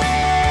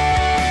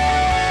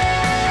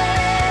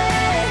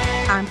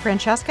 I'm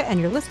Francesca, and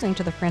you're listening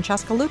to The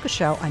Francesca Luca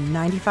Show on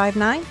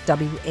 95.9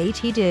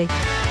 WATD.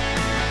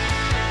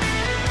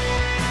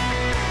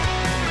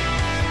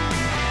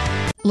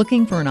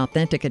 Looking for an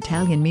authentic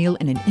Italian meal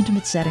in an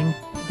intimate setting?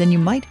 Then you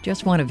might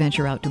just want to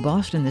venture out to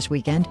Boston this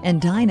weekend and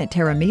dine at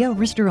Terra Mia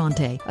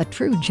Ristorante, a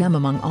true gem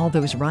among all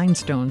those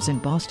rhinestones in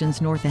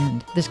Boston's North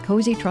End. This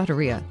cozy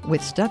trattoria,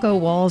 with stucco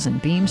walls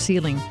and beam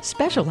ceiling,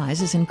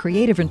 specializes in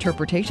creative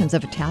interpretations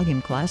of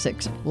Italian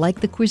classics. Like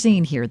the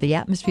cuisine here, the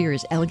atmosphere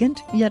is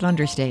elegant yet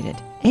understated.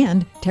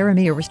 And Terra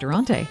Mia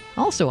Ristorante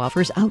also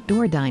offers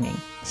outdoor dining.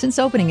 Since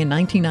opening in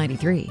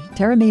 1993,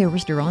 Terra Mia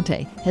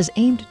Ristorante has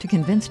aimed to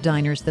convince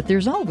diners that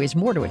there's always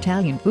more to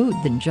Italian food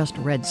than just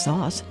red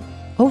sauce.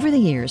 Over the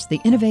years, the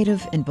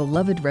innovative and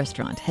beloved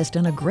restaurant has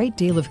done a great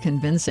deal of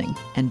convincing,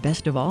 and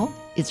best of all,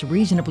 it's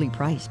reasonably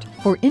priced.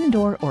 For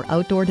indoor or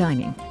outdoor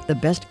dining, the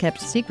best-kept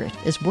secret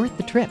is worth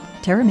the trip.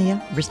 Terra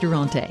Mia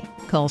Ristorante.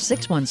 Call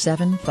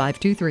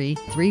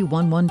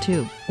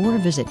 617-523-3112 or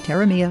visit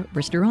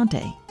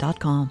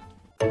terramiaristorante.com.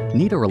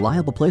 Need a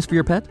reliable place for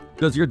your pet?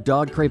 Does your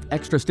dog crave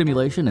extra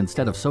stimulation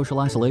instead of social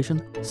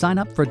isolation? Sign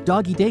up for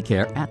doggy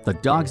daycare at the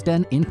Dog's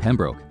Den in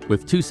Pembroke.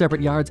 With 2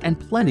 separate yards and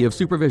plenty of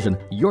supervision,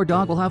 your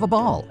dog will have a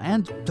ball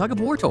and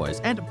tug-of-war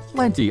toys and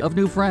plenty of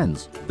new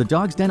friends. The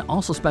Dog's Den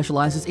also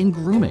specializes in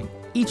grooming.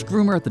 Each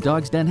groomer at the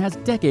Dog's Den has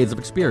decades of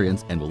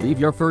experience and will leave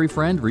your furry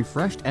friend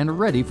refreshed and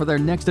ready for their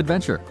next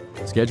adventure.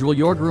 Schedule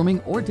your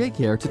grooming or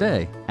daycare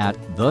today at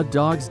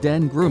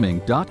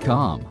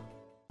thedogsdengrooming.com.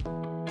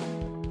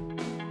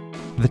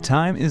 The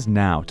time is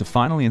now to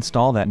finally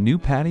install that new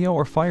patio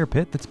or fire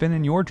pit that's been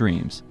in your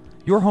dreams.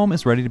 Your home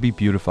is ready to be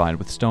beautified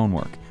with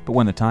stonework, but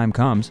when the time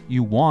comes,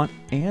 you want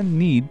and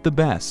need the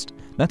best.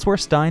 That's where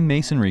Stein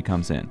Masonry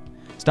comes in.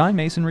 Stein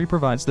Masonry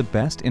provides the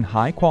best in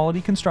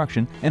high-quality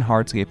construction and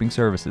hardscaping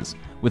services.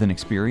 With an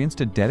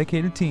experienced and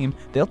dedicated team,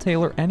 they'll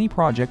tailor any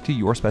project to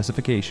your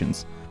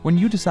specifications. When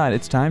you decide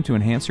it's time to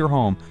enhance your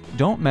home,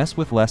 don't mess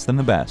with less than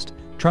the best.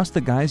 Trust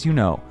the guys you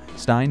know.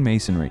 Stein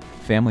Masonry,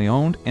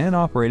 family-owned and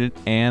operated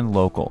and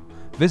local.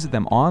 Visit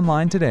them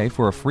online today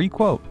for a free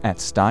quote at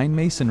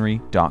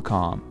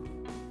steinmasonry.com.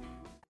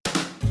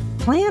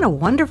 Plan a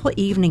wonderful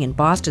evening in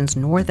Boston's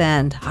North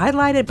End,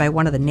 highlighted by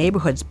one of the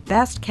neighborhood's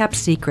best-kept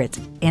secrets,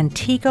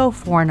 Antico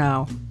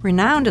Forno.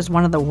 Renowned as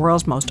one of the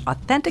world's most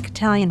authentic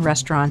Italian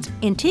restaurants,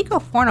 Antico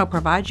Forno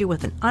provides you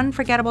with an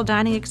unforgettable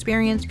dining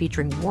experience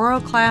featuring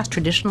world-class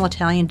traditional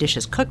Italian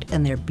dishes cooked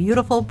in their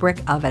beautiful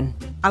brick oven.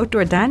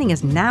 Outdoor dining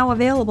is now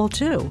available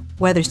too.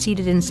 Whether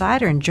seated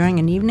inside or enjoying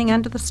an evening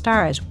under the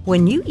stars,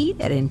 when you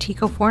eat at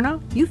Antico Forno,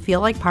 you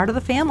feel like part of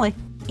the family.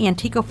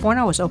 Antico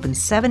Forno is open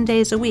 7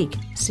 days a week.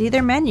 See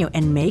their menu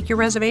and make your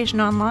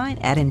reservation online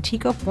at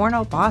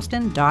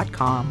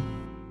anticofornoboston.com.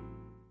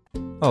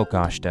 Oh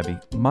gosh, Debbie,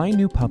 my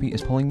new puppy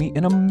is pulling me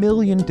in a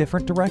million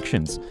different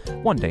directions.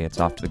 One day it's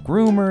off to the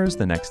groomers,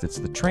 the next it's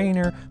the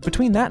trainer.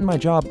 Between that and my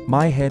job,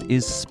 my head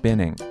is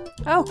spinning.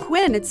 Oh,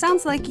 Quinn, it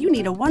sounds like you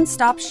need a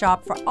one-stop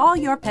shop for all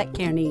your pet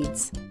care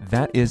needs.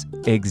 That is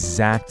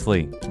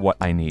exactly what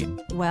I need.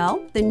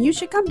 Well, then you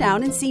should come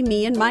down and see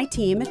me and my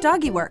team at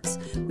Doggy Works.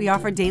 We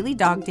offer daily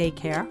dog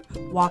daycare,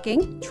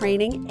 walking,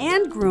 training,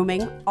 and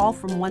grooming, all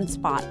from one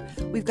spot.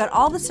 We've got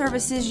all the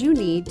services you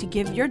need to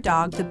give your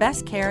dog the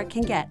best care it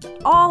can get,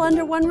 all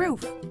under one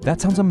roof.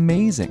 That sounds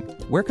amazing.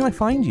 Where can I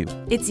find you?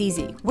 It's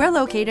easy. We're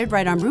located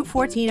right on Route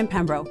 14 in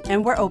Pembroke,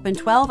 and we're open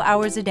 12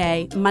 hours a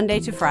day, Monday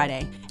to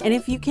Friday. And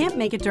if you can't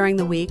make it during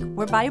the week,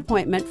 we're by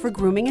appointment for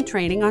grooming and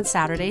training on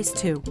Saturdays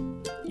too.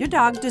 Your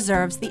dog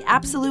deserves the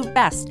absolute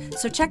best,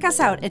 so check us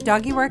out at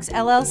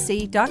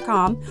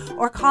doggyworksllc.com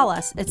or call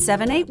us at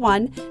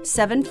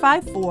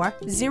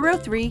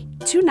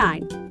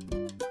 781-754-0329.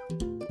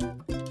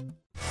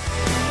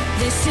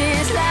 This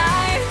is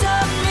life,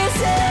 don't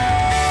miss it.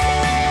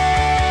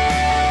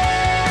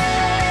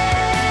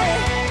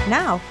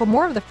 Now, for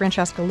more of the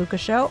Francesca Luca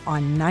Show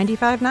on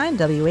 95.9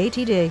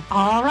 WATD.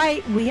 All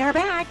right, we are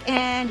back,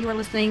 and you are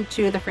listening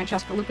to the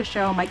Francesca Luca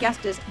Show. My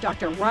guest is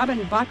Dr.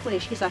 Robin Buckley.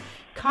 She's a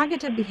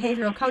cognitive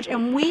behavioral coach,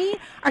 and we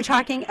are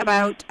talking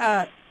about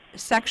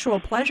sexual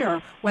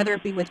pleasure, whether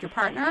it be with your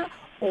partner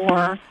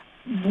or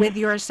with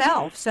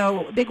yourself.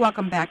 So big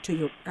welcome back to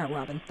you,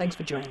 Robin. Thanks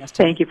for joining us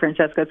today. Thank you,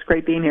 Francesca. It's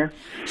great being here.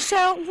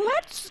 So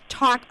let's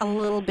talk a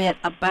little bit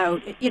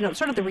about,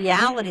 sort of the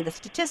reality, the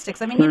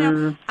statistics. I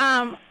mean,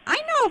 I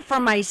know for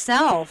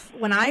myself,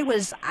 when I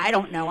was, I'm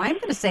going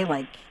to say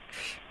like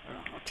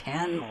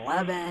 10,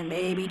 11,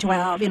 maybe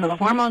 12, the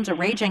hormones are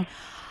raging.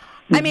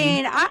 I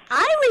mean,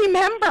 I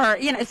remember,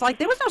 it's like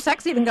there was no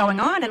sex even going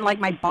on, and like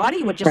my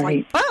body would just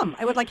like, boom,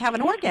 I would like have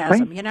an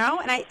orgasm, and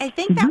I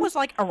think that was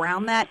like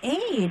around that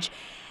age.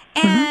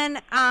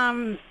 And,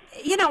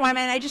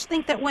 I just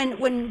think that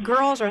when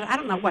girls are, I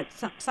don't know what,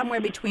 somewhere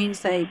between,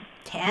 say,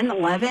 10,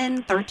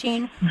 11,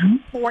 13,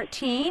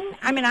 14,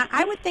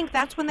 I would think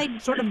that's when they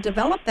sort of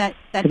develop that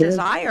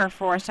desire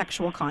for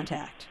sexual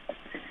contact.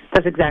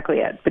 That's exactly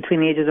it.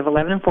 Between the ages of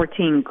 11 and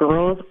 14,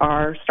 girls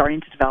are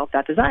starting to develop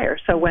that desire.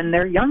 So when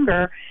they're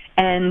younger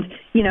and,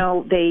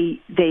 I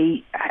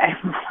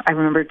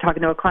remember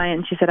talking to a client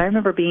and she said, I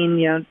remember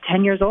being,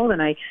 10 years old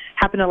and I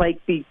happened to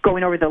be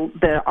going over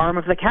the arm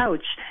of the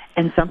couch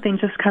and something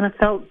just kind of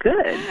felt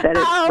good.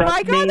 Oh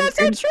my God, that's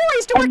so true. I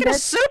used to work in a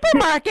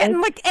supermarket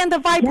and the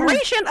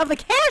vibration of the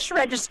cash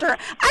register,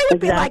 I would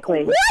be like,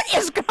 what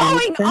is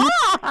going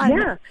on?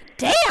 Yeah.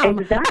 Damn.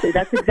 Exactly.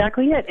 That's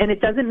exactly it. And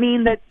it doesn't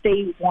mean that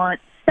they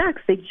want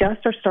sex. They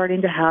just are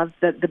starting to have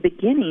the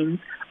beginnings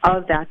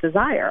of that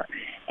desire.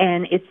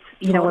 And it's,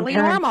 totally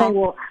when parents say,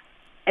 well,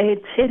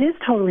 it is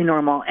totally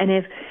normal. And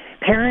if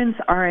parents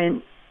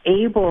aren't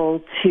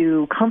able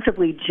to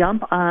comfortably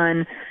jump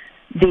on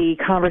the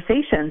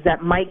conversations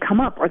that might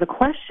come up or the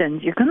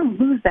questions, you're going to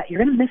lose that.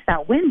 You're going to miss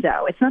that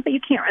window. It's not that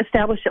you can't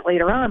establish it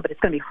later on, but it's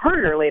going to be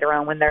harder later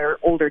on when they're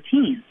older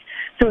teens.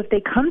 So if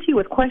they come to you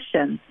with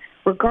questions,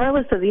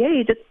 regardless of the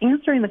age, it's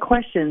answering the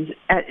questions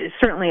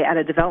certainly at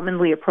a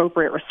developmentally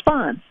appropriate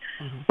response,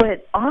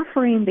 but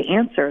offering the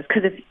answers.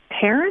 Because if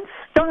parents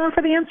don't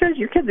offer the answers,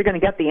 your kids are going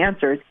to get the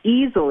answers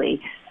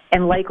easily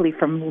and likely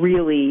from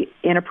really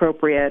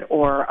inappropriate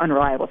or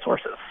unreliable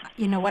sources.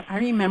 You know what? I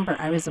remember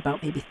I was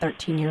about maybe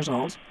 13 years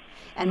old,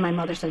 and my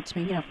mother said to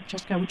me,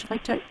 Jessica, would you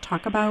like to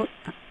talk about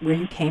where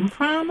you came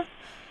from?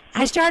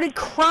 I started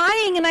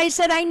crying, and I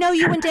said, I know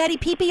you and Daddy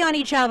pee-pee on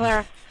each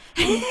other.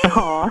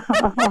 I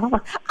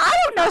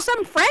don't know.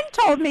 Some friend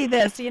told me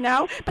this,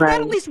 but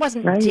that at least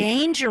wasn't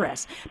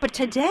dangerous. But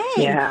today,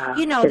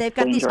 they've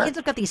got these kids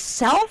have got these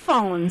cell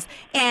phones,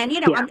 and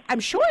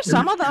I'm sure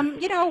some of them,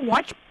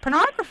 watch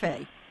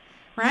pornography,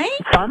 right?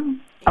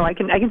 Some. Oh, I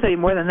can tell you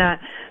more than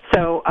that.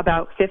 So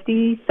about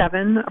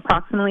 57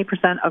 approximately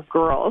 % of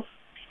girls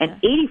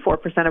and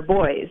 84% of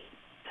boys,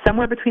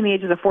 somewhere between the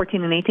ages of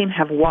 14 and 18,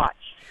 have watched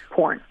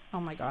porn. Oh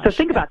my gosh. So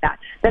think about that.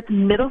 That's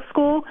middle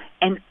school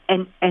and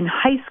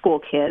high school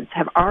kids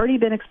have already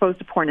been exposed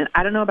to porn. And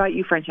I don't know about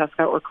you,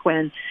 Francesca or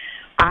Quinn.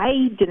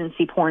 I didn't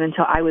see porn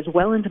until I was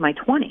well into my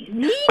 20s.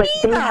 Me but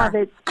neither. They have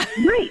it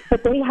right.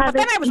 But they have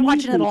then I was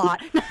watching it a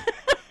lot.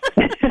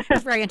 It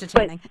was very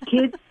entertaining.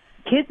 But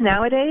kids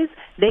nowadays,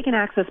 they can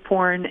access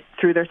porn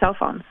through their cell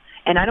phones.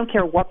 And I don't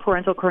care what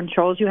parental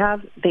controls you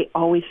have, they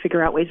always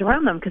figure out ways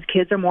around them because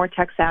kids are more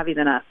tech savvy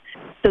than us.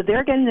 So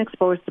they're getting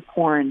exposed to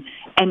porn.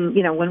 And,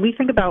 when we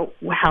think about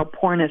how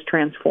porn has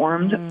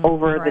transformed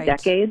over the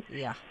decades,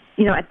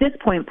 at this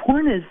point,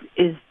 porn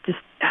is just,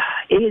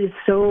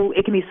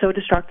 it can be so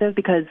destructive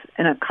because,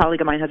 and a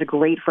colleague of mine has a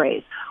great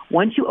phrase,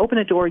 once you open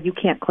a door, you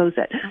can't close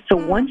it. So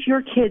once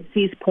your kid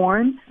sees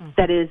porn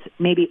that is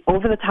maybe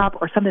over the top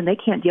or something they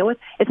can't deal with,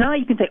 it's not like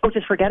you can say,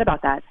 just forget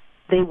about that.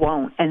 They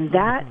won't, and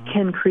that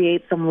can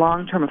create some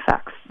long-term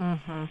effects.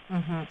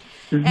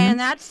 And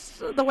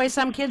that's the way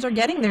some kids are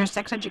getting their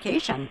sex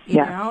education, you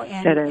know,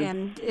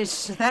 and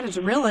that is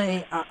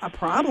really a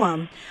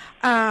problem.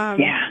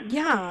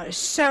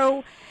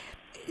 So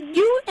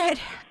you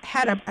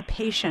had a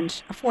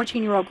patient, a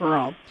 14-year-old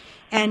girl,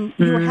 and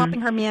you were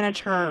helping her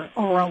manage her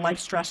overall life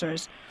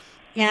stressors.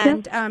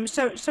 And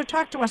so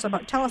tell us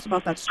about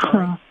that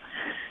story.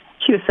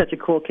 She was such a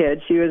cool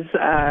kid. She was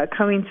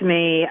coming to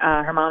me.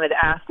 Her mom had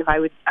asked if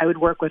I would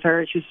work with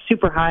her. She was a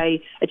super high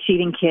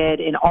achieving kid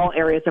in all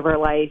areas of her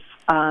life,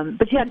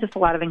 but she had just a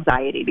lot of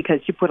anxiety because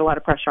she put a lot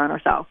of pressure on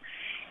herself.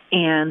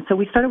 And so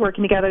we started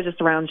working together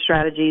just around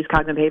strategies,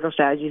 cognitive behavioral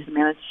strategies to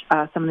manage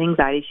some of the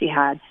anxiety she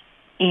had.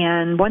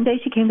 And one day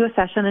she came to a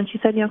session and she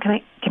said, can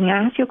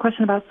I ask you a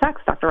question about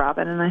sex, Dr.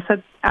 Robin? And I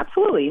said,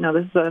 absolutely.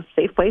 This is a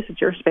safe place.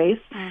 It's your space.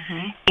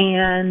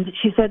 And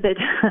she said that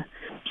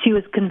she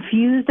was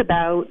confused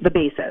about the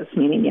bases,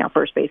 meaning,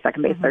 first base,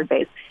 second base, third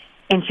base.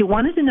 And she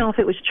wanted to know if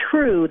it was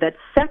true that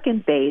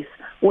second base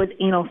was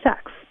anal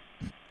sex.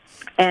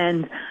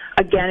 And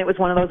again, it was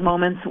one of those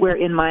moments where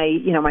in my,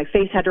 my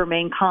face had to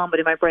remain calm, but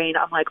in my brain,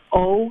 I'm like,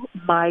 oh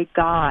my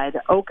God.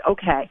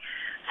 Okay.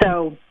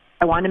 So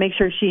I wanted to make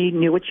sure she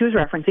knew what she was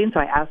referencing. So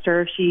I asked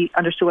her if she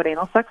understood what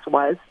anal sex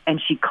was,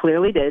 and she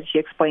clearly did. She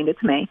explained it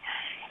to me.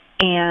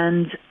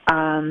 And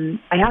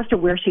I asked her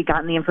where she'd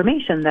gotten the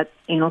information that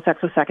anal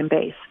sex was second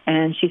base.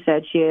 And she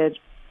said she had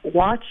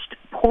watched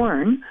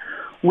porn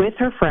with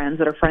her friends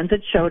that her friends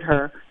had showed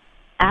her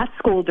at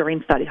school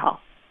during study hall.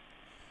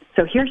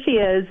 So here she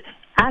is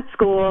at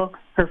school.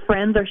 Her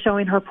friends are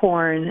showing her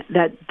porn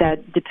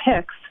that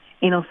depicts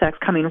anal sex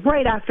coming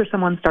right after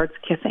someone starts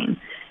kissing.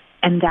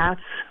 And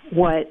that's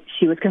what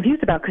she was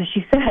confused about because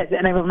she said,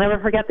 and I will never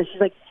forget this,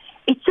 she's like,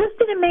 it just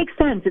didn't make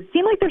sense. It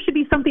seemed like there should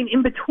be something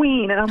in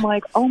between. And I'm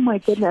like, oh, my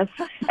goodness.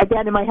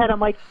 Again, in my head, I'm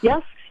like,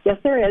 yes,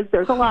 there is.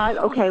 There's a lot.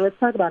 Okay, let's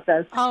talk about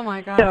this. Oh,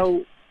 my God.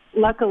 So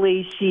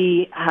luckily,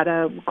 she had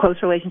a close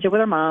relationship with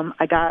her mom.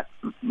 I got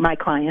my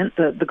client,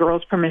 the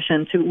girl's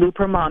permission to loop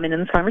her mom in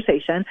this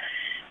conversation.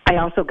 I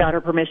also got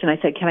her permission. I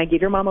said, can I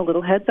give your mom a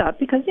little heads up?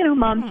 Because,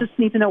 moms just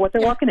need to know what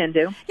they're walking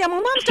into. Yeah,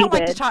 well, moms don't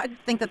like to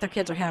think that their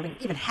kids are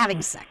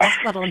having sex,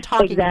 let alone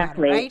talking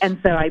exactly. about it, right? And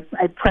so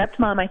I prepped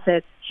Mom. I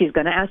said, she's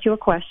going to ask you a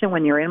question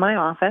when you're in my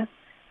office.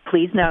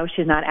 Please know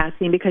she's not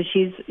asking because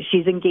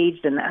she's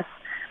engaged in this.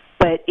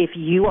 But if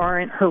you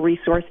aren't her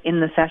resource in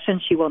the session,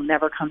 she will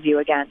never come to you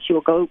again. She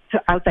will go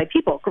to outside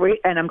people.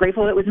 Great, and I'm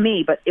grateful it was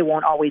me, but it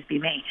won't always be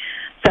me.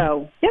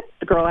 So,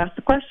 the girl asked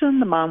the question.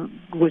 The mom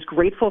was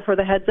grateful for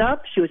the heads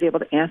up. She was able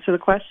to answer the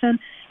question.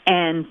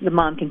 And the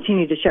mom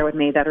continued to share with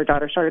me that her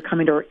daughter started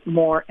coming to her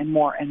more and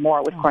more and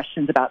more with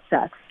questions about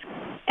sex.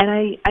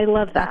 And I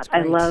love that.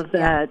 I love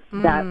that.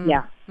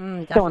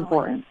 So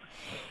important.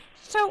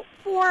 So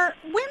for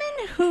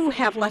women who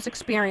have less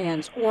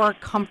experience or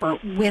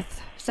comfort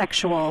with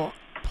sexual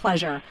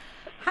pleasure,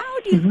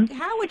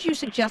 how would you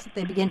suggest that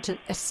they begin to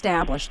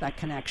establish that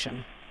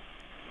connection?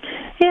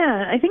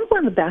 Yeah, I think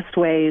one of the best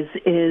ways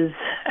is,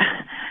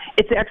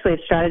 it's actually a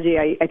strategy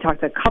I talk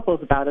to couples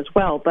about as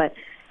well, but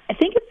I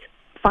think it's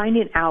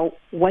finding out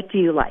what do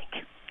you like.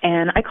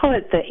 And I call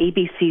it the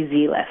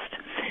ABCZ list.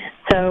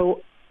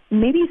 So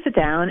maybe you sit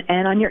down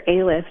and on your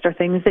A list are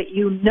things that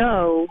you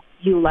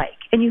like.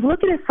 And you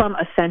look at it from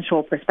a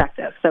sensual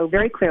perspective. So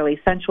very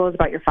clearly, sensual is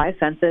about your five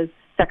senses.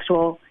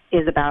 Sexual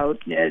is about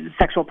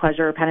sexual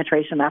pleasure,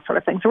 penetration, that sort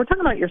of thing. So we're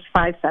talking about your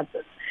five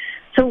senses.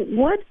 So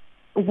what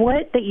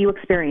that you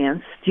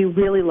experience do you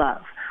really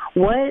love?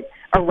 What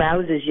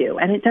arouses you?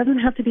 And it doesn't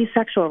have to be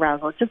sexual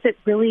arousal. It's just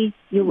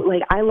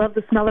I love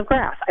the smell of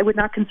grass. I would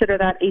not consider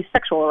that a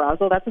sexual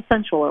arousal. That's a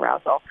sensual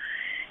arousal.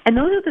 And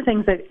those are the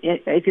things that,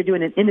 if you're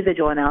doing an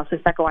individual analysis,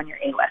 that go on your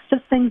A list.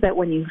 Just things that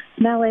when you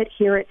smell it,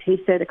 hear it,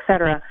 taste it,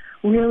 etc.,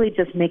 really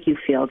just make you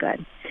feel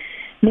good.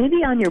 Maybe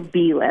on your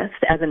B list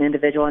as an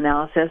individual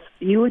analysis,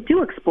 you would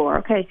do explore,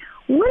 okay,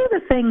 what are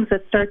the things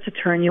that start to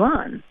turn you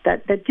on,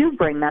 that do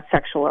bring that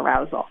sexual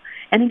arousal?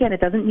 And again, it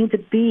doesn't need to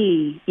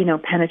be,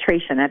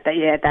 penetration at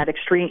that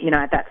extreme,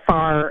 at that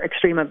far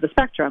extreme of the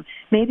spectrum.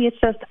 Maybe it's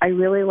just, I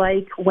really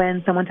like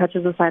when someone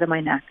touches the side of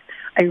my neck.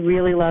 I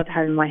really love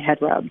having my head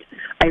rubbed.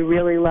 I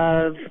really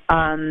love,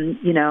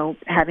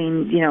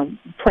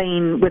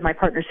 playing with my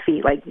partner's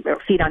feet, like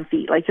feet on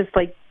feet,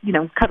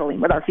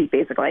 cuddling with our feet,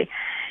 basically.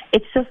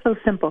 It's just those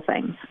simple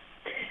things.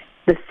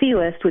 The C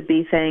list would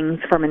be things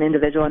from an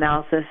individual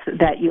analysis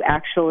that you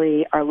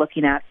actually are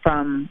looking at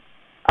from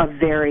a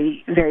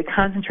very, very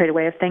concentrated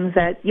way of things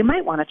that you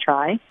might want to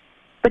try,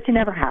 but you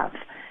never have,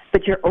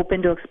 but you're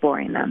open to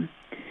exploring them.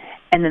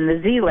 And then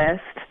the Z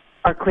list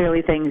are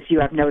clearly things you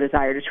have no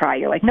desire to try.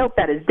 You're like, nope,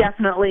 that is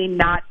definitely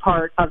not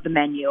part of the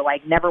menu.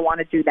 Like, never want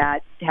to do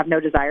that, have no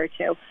desire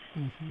to.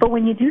 Mm-hmm. But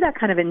when you do that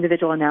kind of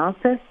individual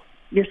analysis,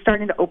 you're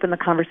starting to open the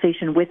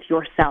conversation with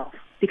yourself.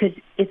 Because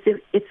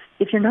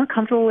if you're not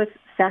comfortable with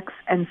sex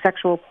and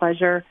sexual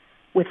pleasure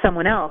with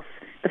someone else,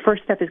 the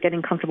first step is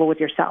getting comfortable with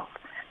yourself.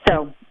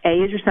 So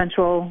A is your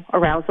sensual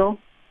arousal,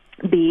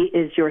 B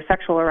is your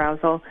sexual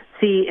arousal,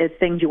 C is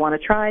things you want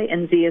to try,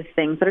 and Z is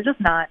things that are just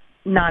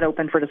not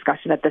open for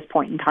discussion at this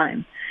point in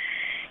time.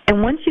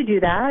 And once you do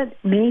that,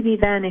 maybe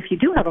then if you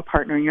do have a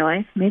partner in your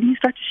life, maybe you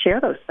start to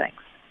share those things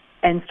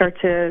and start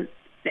to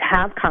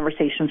have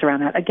conversations around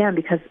that. Again,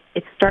 because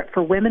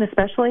for women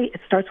especially,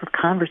 it starts with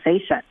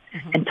conversation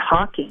and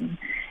talking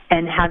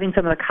and having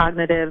some of the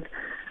cognitive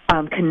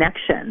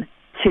connection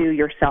to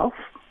yourself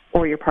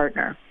or your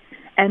partner.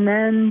 And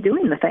then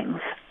doing the things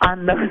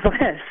on those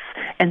lists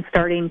and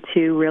starting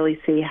to really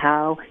see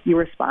how you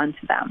respond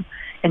to them.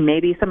 And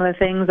maybe some of the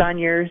things on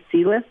your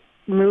C list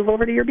move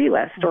over to your B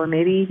list, or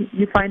maybe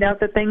you find out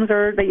that things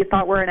that you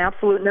thought were an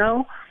absolute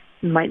no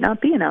might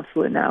not be an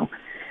absolute no.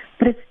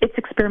 But it's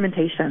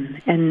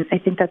experimentation, and I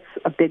think that's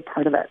a big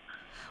part of it.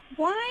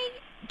 Why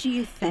do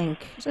you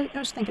think, I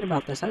was thinking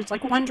about this, I was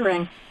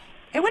wondering,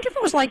 I wonder if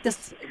it was like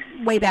this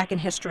way back in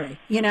history,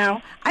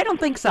 I don't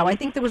think so. I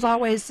think there was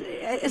always,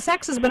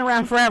 sex has been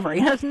around forever,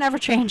 it's never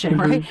changing,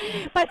 right?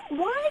 But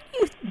why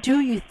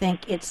do you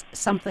think it's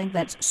something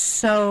that's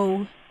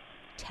so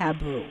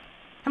taboo?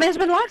 I mean, there's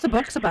been lots of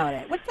books about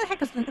it. What the heck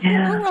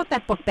who wrote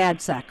that book, Bad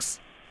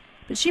Sex?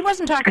 But she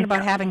wasn't talking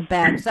about having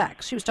bad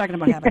sex. She was talking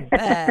about having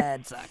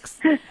bad sex.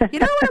 You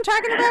know what I'm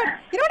talking about?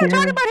 You know what I'm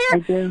talking about here? I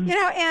do.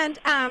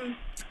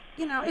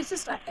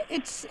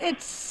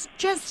 It's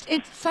just,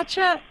 it's such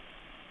a,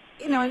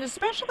 and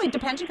especially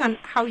depending on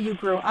how you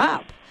grew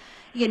up.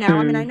 I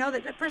mean, I know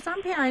that for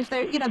some parents,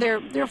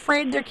 they're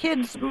afraid their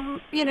kids,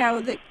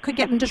 that could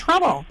get into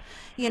trouble,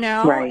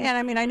 Right. And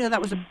I mean, I know that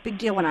was a big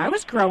deal when I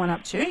was growing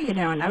up too, and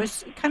I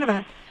was kind of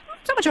not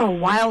so much of a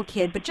wild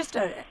kid, but just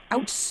a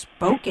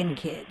outspoken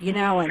kid, and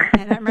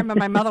I remember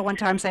my mother one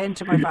time saying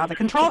to my father,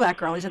 control that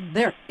girl. He said,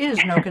 there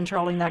is no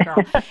controlling that girl.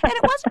 And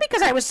it wasn't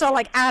because I was so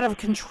out of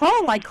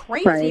control like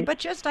crazy, Right. but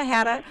just I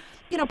had a,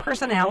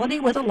 personality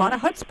with a lot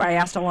of chutzpah. I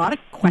asked a lot of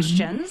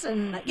questions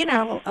and,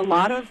 a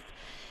lot of,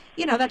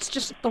 that's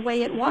just the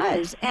way it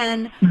was.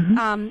 And,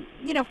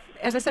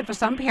 as I said, for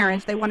some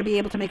parents, they want to be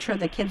able to make sure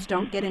that kids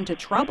don't get into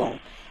trouble.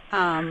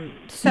 But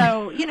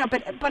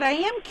I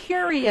am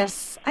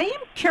curious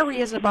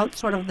about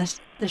sort of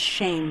the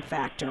shame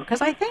factor, because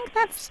I think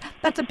that's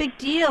a big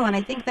deal. And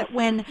I think that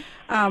when,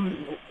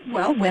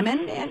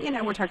 women,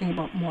 and, we're talking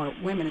about more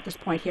women at this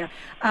point here,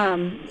 are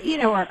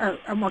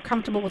more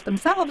comfortable with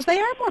themselves, they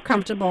are more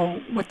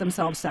comfortable with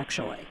themselves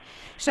sexually.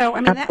 So,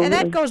 I mean,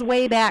 that goes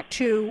way back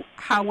to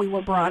how we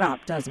were brought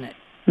up, doesn't it?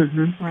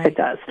 Mm-hmm. Right. It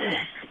does.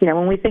 Yeah.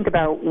 When we think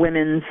about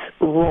women's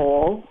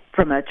role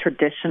from a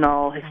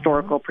traditional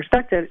historical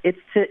perspective, it's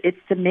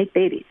to make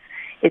babies.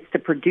 It's to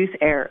produce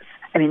heirs.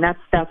 I mean,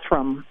 that's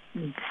from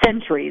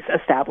centuries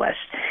established.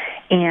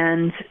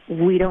 And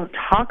we don't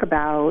talk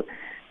about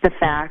the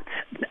fact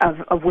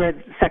of where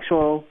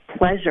sexual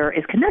pleasure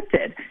is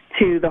connected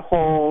to the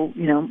whole,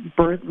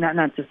 birth,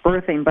 not just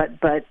birthing, but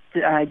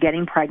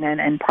getting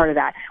pregnant and part of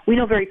that. We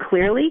know very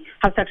clearly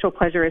how sexual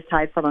pleasure is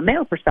tied from a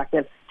male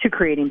perspective to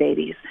creating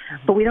babies,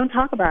 but we don't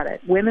talk about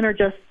it. Women are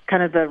just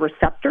kind of the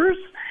receptors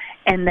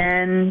and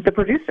then the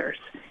producers.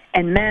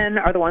 And men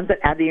are the ones that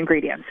add the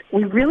ingredients.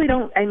 We really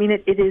don't, I mean,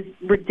 it is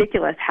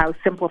ridiculous how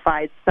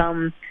simplified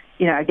some,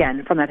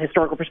 again, from that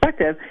historical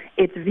perspective,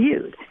 it's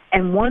viewed.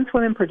 And once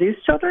women produce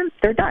children,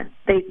 they're done.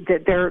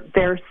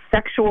 Their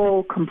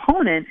sexual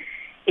component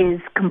is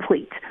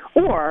complete.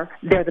 Or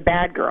they're the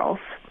bad girls,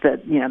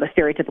 the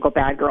stereotypical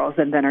bad girls,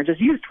 and then are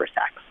just used for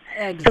sex.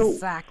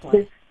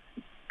 Exactly.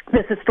 So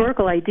this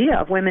historical idea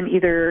of women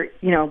either,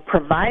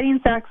 providing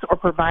sex or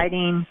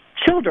providing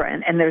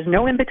children, and there's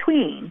no in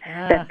between.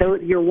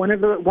 You're one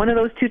of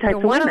those two types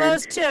of women,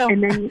 those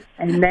two.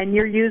 and then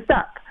you're used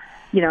up.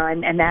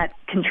 And that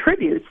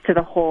contributes to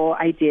the whole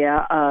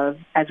idea of,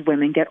 as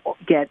women get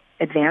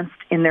advanced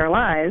in their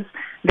lives,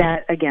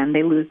 that again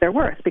they lose their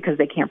worth because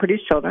they can't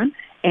produce children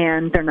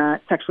and they're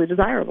not sexually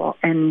desirable.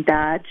 And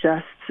that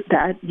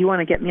you want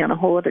to get me on a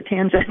whole other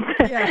tangent.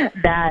 Yeah.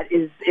 That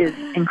is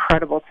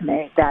incredible to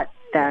me. That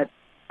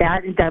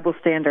double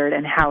standard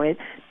and how it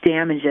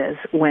damages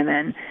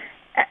women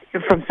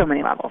from so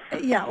many levels.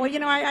 Yeah. Well,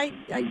 I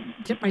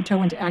dipped my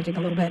toe into acting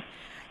a little bit.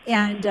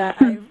 And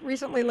I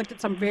recently looked at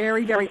some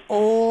very, very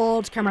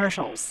old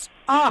commercials.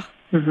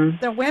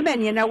 The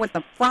women, with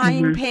the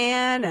frying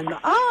pan and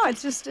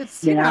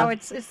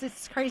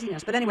it's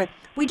craziness. But anyway,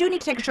 we do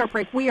need to take a short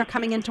break. We are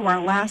coming into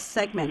our last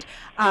segment.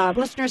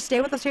 Listeners,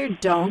 stay with us here.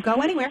 Don't go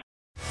anywhere.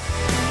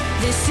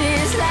 This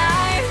is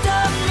life,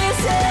 don't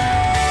miss it.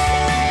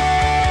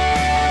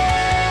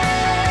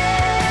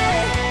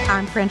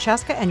 I'm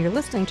Francesca, and you're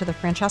listening to The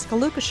Francesca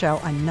Lucas Show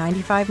on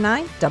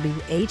 95.9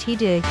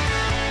 WATD.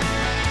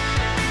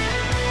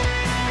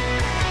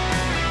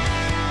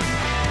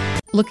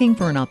 Looking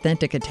for an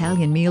authentic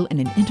Italian meal in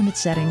an intimate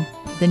setting?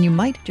 Then you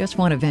might just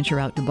want to venture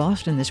out to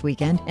Boston this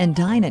weekend and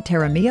dine at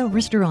Terra Mia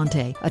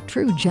Ristorante, a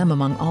true gem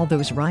among all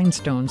those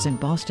rhinestones in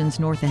Boston's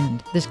North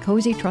End. This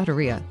cozy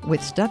trattoria,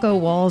 with stucco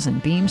walls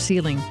and beam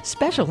ceiling,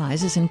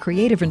 specializes in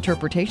creative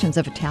interpretations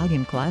of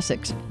Italian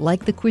classics.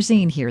 Like the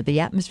cuisine here, the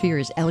atmosphere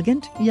is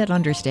elegant yet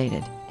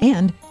understated.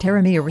 And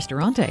Terra Mia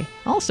Ristorante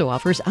also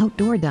offers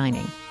outdoor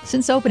dining.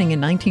 Since opening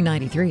in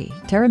 1993,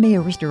 Terra Mia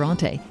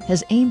Ristorante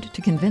has aimed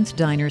to convince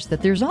diners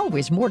that there's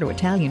always more to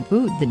Italian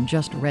food than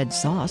just red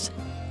sauce.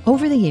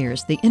 Over the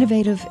years, the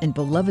innovative and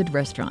beloved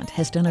restaurant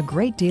has done a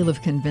great deal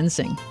of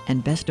convincing,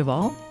 and best of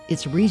all,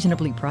 it's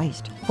reasonably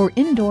priced. For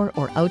indoor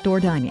or outdoor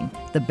dining,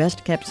 the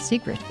best-kept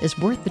secret is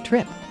worth the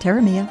trip.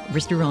 Terra Mia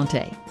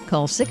Ristorante.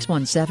 Call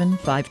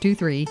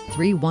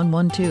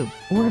 617-523-3112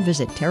 or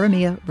visit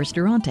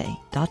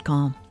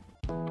terramiaristorante.com.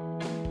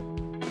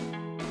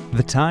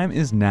 The time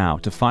is now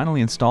to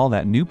finally install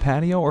that new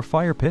patio or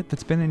fire pit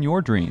that's been in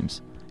your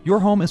dreams. Your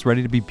home is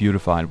ready to be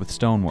beautified with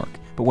stonework,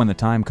 but when the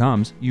time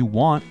comes, you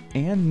want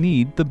and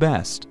need the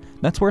best.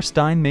 That's where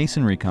Stein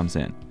Masonry comes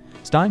in.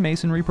 Stein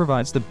Masonry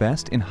provides the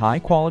best in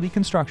high-quality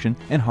construction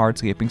and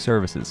hardscaping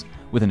services.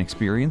 With an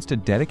experienced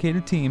and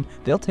dedicated team,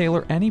 they'll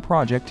tailor any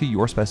project to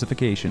your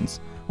specifications.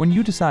 When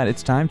you decide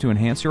it's time to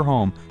enhance your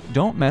home,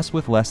 don't mess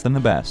with less than the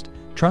best.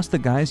 Trust the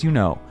guys you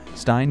know.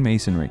 Stein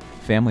Masonry,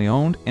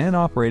 family-owned and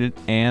operated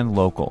and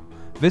local.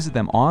 Visit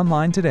them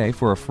online today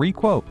for a free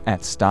quote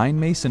at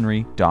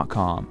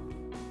steinmasonry.com.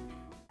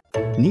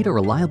 Need a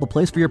reliable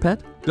place for your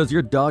pet? Does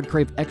your dog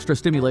crave extra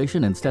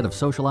stimulation instead of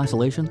social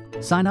isolation?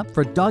 Sign up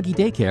for doggy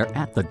daycare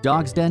at the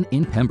Dog's Den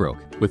in Pembroke.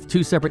 With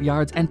 2 separate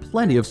yards and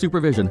plenty of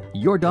supervision,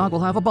 your dog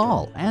will have a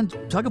ball and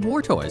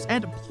tug-of-war toys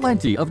and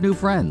plenty of new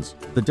friends.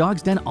 The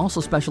Dog's Den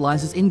also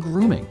specializes in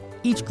grooming.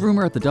 Each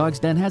groomer at the Dog's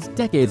Den has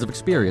decades of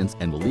experience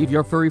and will leave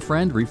your furry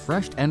friend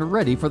refreshed and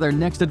ready for their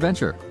next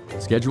adventure.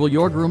 Schedule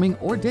your grooming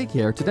or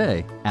daycare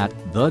today at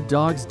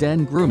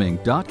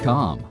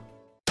thedogsdengrooming.com.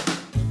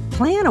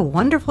 Plan a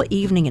wonderful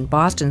evening in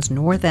Boston's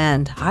North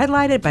End,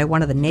 highlighted by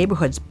one of the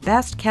neighborhood's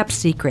best-kept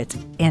secrets,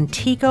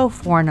 Antico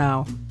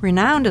Forno.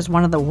 Renowned as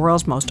one of the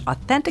world's most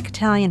authentic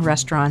Italian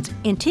restaurants,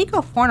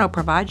 Antico Forno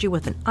provides you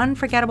with an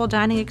unforgettable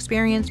dining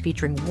experience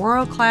featuring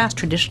world-class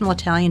traditional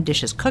Italian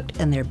dishes cooked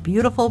in their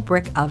beautiful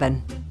brick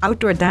oven.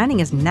 Outdoor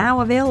dining is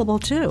now available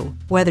too,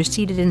 whether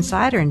seated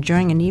inside or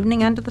enjoying an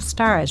evening under the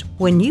stars.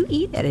 When you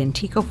eat at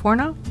Antico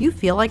Forno, you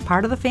feel like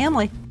part of the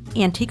family.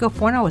 Antico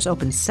Forno is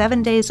open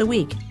 7 days a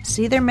week.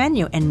 See their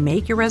menu and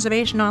make your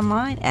reservation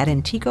online at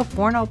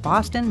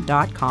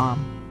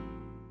anticofornoboston.com.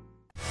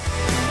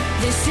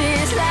 This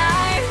is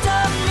life,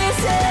 don't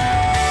miss it.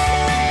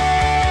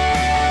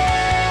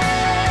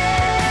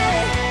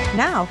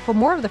 Now, for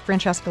more of the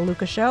Francesca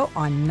Lucas Show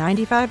on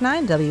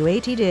 95.9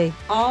 WATD.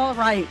 All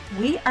right,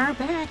 we are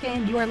back,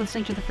 and you are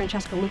listening to the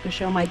Francesca Lucas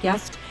Show. My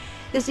guest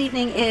this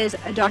evening is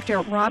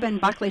Dr. Robin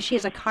Buckley. She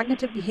is a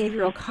cognitive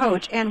behavioral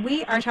coach, and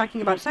we are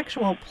talking about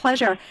sexual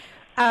pleasure.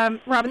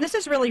 Robin, this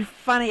is really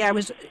funny. I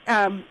was,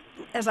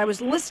 as I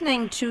was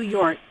listening to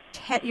your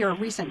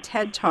recent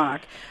TED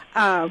Talk,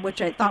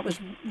 which I thought was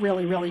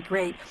really, really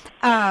great.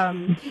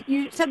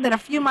 You said that a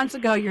few months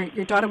ago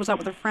your daughter was out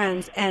with her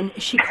friends, and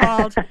she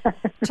called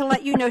to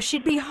let you know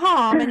she'd be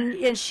home,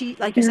 and she,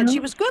 like you said,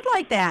 she was good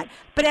like that.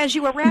 But as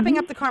you were wrapping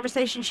up the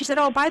conversation, she said,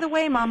 "Oh, by the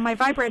way, Mom, my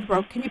vibrator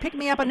broke. Can you pick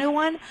me up a new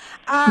one?"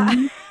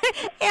 And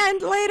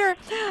later,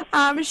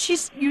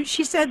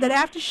 she said that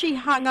after she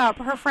hung up,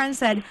 her friend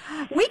said,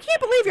 "We can't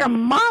believe your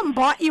mom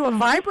bought you a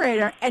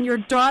vibrator," and your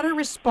daughter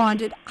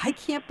responded, "I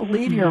can't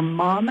believe your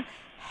mom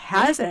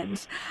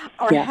hasn't,"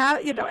 or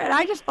and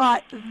I just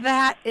thought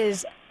that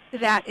is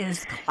That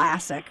is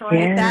classic, right?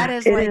 Yeah, that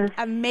is it like is.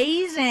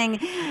 amazing.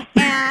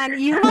 And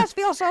you must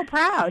feel so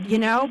proud,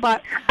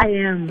 but I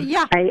am.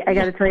 Yeah. I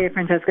got to tell you,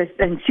 Francesca,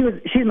 and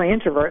she's my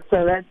introvert,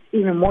 so that's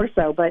even more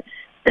so. But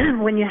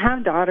when you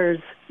have daughters,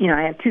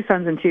 I have 2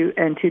 sons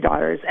and two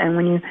daughters, and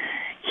when you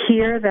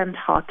hear them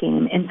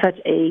talking in such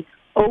a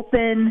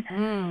open,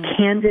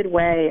 candid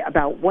way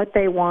about what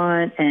they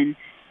want and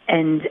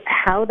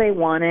how they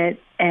want it,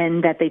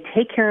 and that they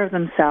take care of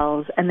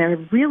themselves, and they're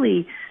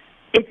really,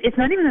 it's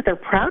not even that they're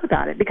proud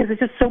about it, because it's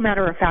just so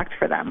matter of fact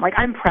for them. Like,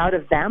 I'm proud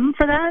of them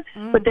for that,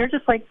 but they're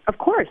just like, of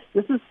course,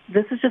 this is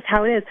just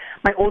how it is.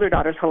 My older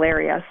daughter's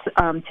hilarious.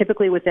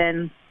 Typically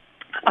within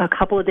a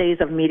couple of days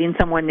of meeting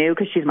someone new,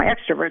 because she's my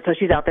extrovert, so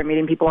she's out there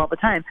meeting people all the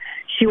time,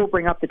 she will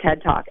bring up the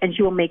TED Talk, and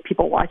she will make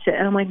people watch it.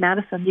 And I'm like,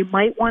 Madison, you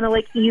might want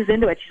to, ease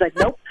into it. She's like,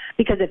 nope,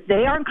 because if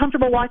they aren't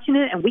comfortable watching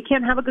it and we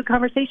can't have a good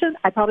conversation,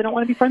 I probably don't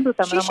want to be friends with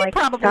them. She and I'm should like,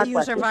 probably God use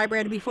bless her you.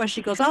 vibrator before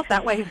she goes out.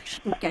 That way she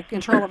can get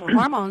control of her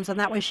hormones, and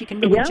that way she can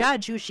really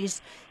judge who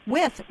she's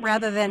with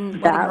rather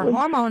than letting her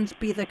hormones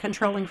be the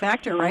controlling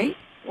factor, right?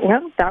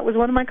 Well, that was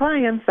one of my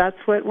clients. That's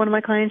what one of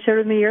my clients shared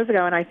with me years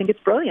ago, and I think it's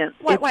brilliant.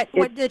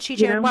 What did she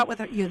share? What with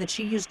you? That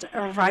she used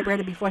a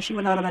vibrator before she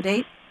went out on a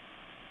date?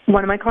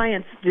 One of my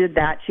clients did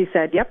that. She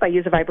said, yep, I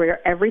use a vibrator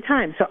every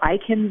time, so I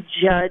can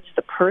judge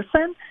the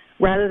person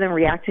rather than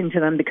reacting to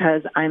them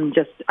because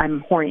I'm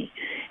horny.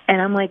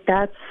 And I'm like,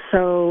 that's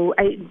so,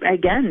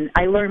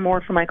 I learn more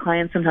from my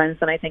clients sometimes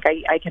than I think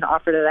I can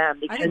offer to them,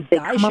 because they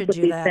come up with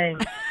these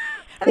things.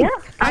 Yeah,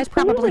 guys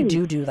probably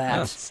do that.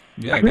 Yes.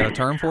 Yeah, I got a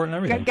term for it and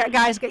everything.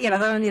 Guys, they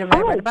don't need a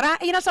vibrator. But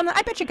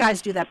I bet you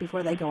guys do that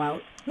before they go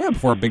out. Yeah,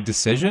 before a big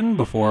decision,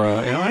 before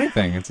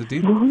anything. It's a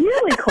deep.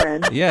 Really,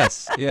 Quinn?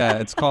 Yes, yeah.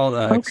 It's called.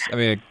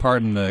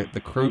 Pardon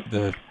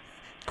the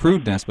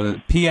crudeness,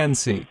 but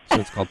PNC. So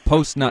it's called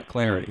post-nut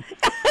clarity.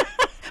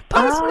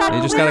 Post-nut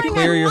You just got to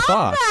clear your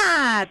thoughts.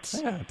 That.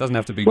 Yeah, it doesn't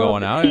have to be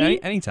going out at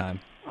any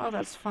time. Oh,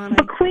 that's funny.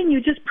 But Quinn,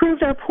 you just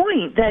proved our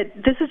point that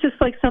this is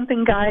just like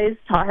something guys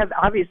have.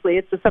 Obviously,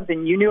 it's just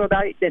something you knew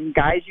about, and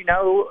guys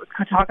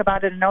talk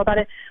about it and know about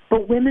it.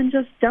 But women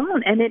just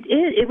don't, and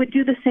it would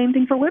do the same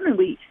thing for women.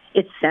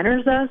 It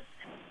centers us,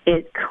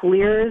 it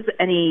clears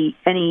any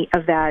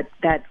of that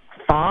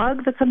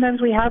fog that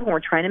sometimes we have when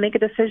we're trying to make a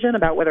decision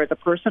about whether it's a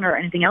person or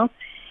anything else.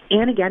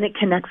 And again, it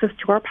connects us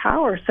to our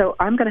power. So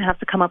I'm going to have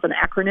to come up with an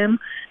acronym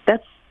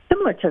that's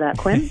similar to that,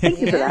 Quinn.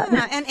 Thank you for that.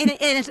 Yeah, and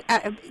it's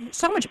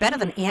so much better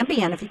than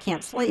Ambien if you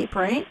can't sleep,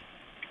 right?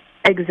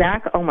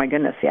 Exactly. Oh my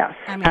goodness, yes.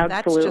 I mean,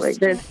 absolutely.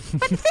 But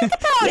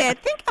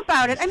think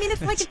about it. I mean,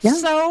 it's like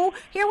so.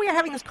 Here we are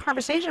having this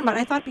conversation, but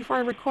I thought before I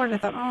recorded, I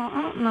thought,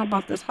 I don't know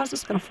about this. How's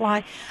this going to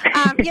fly?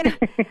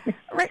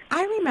 Right,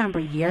 I remember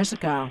years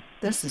ago.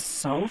 This is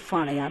so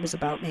funny. I was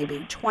about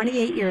maybe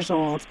 28 years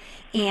old,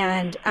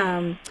 and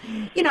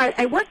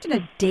I worked in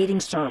a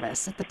dating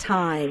service at the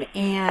time,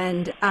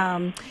 and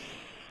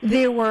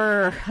there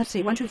were,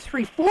 1, 2,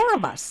 3, 4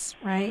 of us,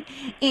 right?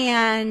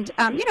 And,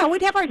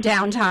 we'd have our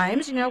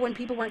downtimes, when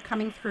people weren't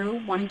coming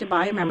through wanting to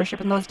buy a membership.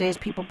 In those days,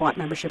 people bought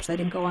memberships. They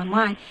didn't go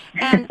online.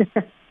 And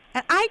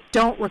I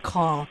don't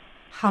recall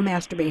how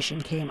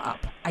masturbation came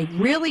up. I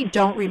really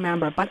don't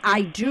remember, but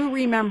I do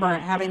remember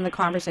having the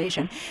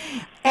conversation.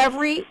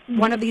 Every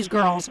one of these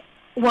girls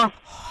were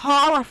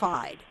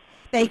horrified.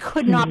 They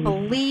could not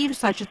believe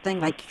such a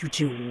thing. Like, you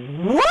do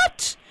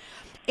what?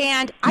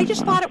 And I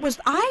just thought it was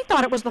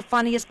the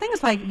funniest thing.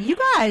 It's like, you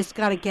guys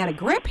got to get a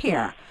grip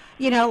here.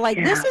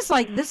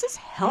 This is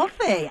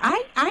healthy.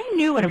 I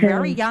knew at a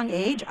very young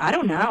age. I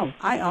don't know.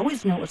 I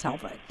always knew it was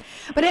healthy.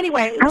 But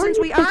anyway, since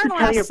we are in the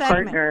last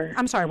segment.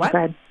 I'm sorry, what?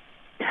 I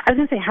was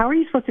going to say, how are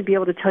you supposed to be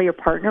able to tell your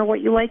partner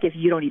what you like if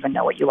you don't even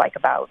know what you like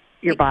about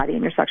your body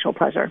and your sexual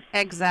pleasure?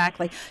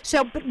 Exactly.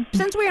 So, but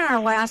since we're in our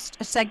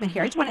last segment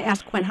here, I just want to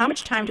ask Quinn, how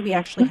much time do we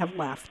actually have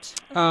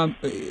left?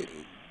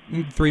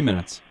 3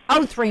 minutes.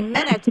 Oh, 3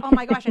 minutes. Oh,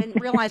 my gosh. I didn't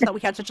realize that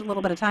we had such a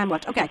little bit of time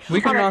left. Okay. We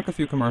can knock a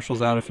few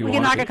commercials out if you want. We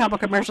can knock a couple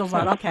commercials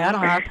out. Okay. I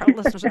don't know. Our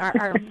listeners,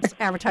 our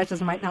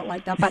advertisers might not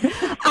like that. But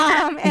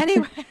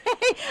anyway,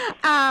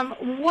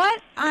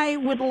 what I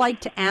would like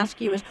to ask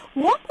you is,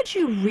 what would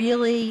you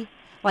really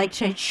like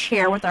to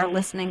share with our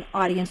listening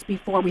audience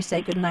before we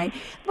say goodnight?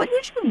 What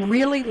would you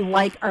really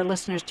like our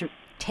listeners to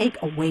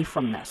take away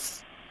from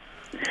this?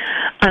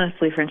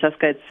 Honestly,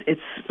 Francesca,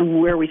 it's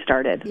where we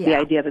started. Yeah. The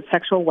idea that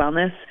sexual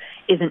wellness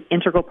is an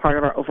integral part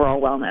of our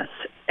overall wellness.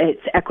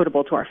 It's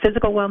equitable to our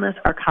physical wellness,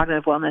 our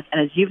cognitive wellness,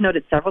 and as you've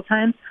noted several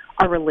times,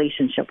 our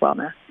relationship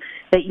wellness.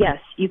 That yes,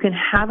 you can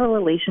have a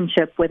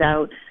relationship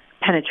without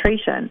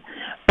penetration,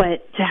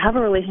 but to have a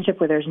relationship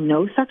where there's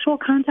no sexual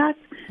contact,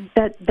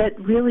 that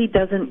really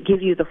doesn't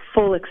give you the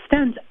full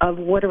extent of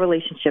what a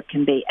relationship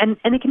can be. And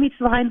it can be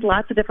defined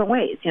lots of different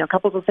ways.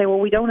 Couples will say, well,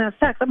 we don't have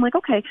sex. I'm like,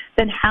 okay,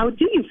 then how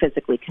do you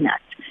physically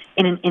connect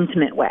in an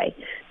intimate way?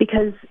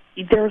 Because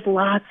there's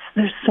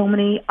so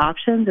many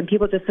options, and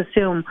people just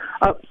assume,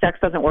 oh, sex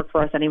doesn't work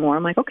for us anymore.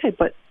 I'm like, okay,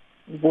 but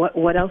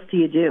what else do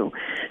you do?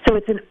 So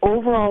it's an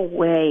overall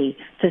way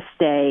to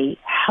stay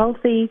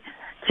healthy,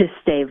 to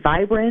stay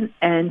vibrant,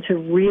 and to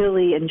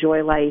really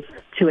enjoy life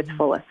to its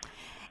fullest.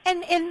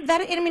 And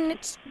that, I mean,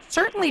 it's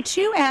certainly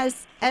too,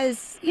 as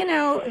you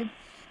know,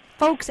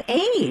 folks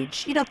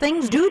age, you know,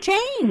 things do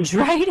change,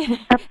 right?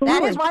 Absolutely.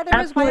 That is why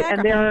there is Viagra.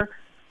 And there are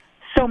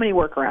so many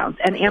workarounds,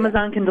 and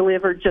Amazon can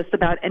deliver just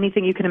about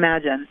anything you can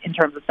imagine in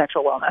terms of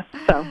sexual wellness.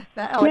 So,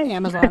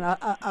 Amazon,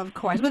 of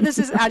course. But this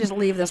is, I just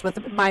leave this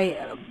with my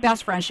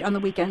best friend. On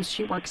the weekends,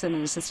 she works in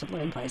an assisted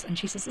living place, and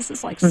she says, this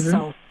is like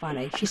so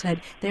funny. She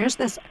said, there's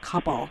this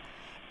couple,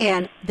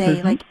 and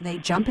they they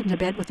jump into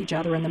bed with each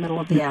other in the middle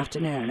of the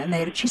afternoon,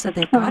 and she said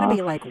they've got to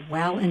be like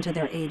well into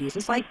their 80s.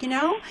 It's like, you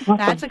know,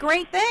 that's a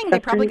great thing. They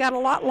probably got a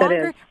lot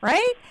longer,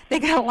 right? They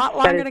got a lot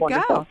longer to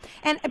go.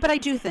 But I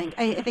do think,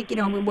 I think, you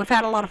know, we've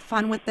had a lot of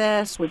fun with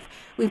this. We've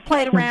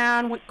played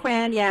around with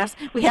Quinn, yes,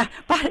 we have.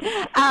 But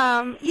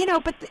you know,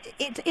 but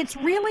it's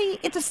really,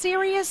 it's a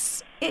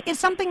serious.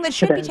 It's something that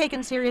should be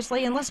taken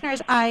seriously. And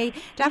listeners, I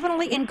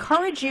definitely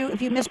encourage you,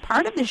 if you missed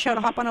part of this show, to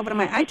hop on over to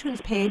my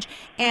iTunes page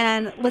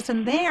and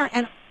listen there.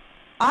 And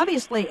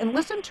obviously, and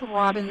listen to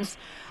Robin's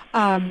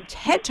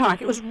TED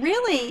Talk. It was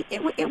really,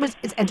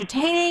 it's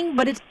entertaining,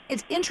 but it's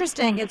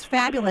interesting, it's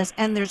fabulous,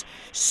 and there's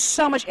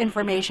so much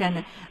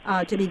information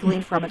to be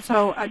gleaned from it.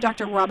 So,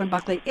 Dr. Robin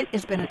Buckley, it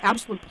has been an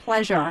absolute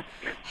pleasure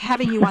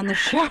having you on the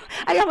show.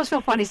 I almost feel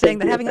funny saying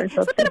that,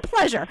 it's been a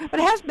pleasure, but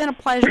it has been a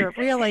pleasure,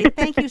 really.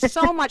 Thank you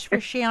so much for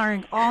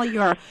sharing all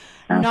your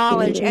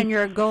knowledge and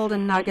your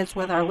golden nuggets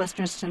with our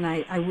listeners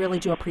tonight. I really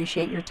do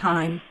appreciate your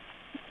time.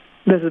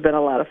 This has been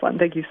a lot of fun.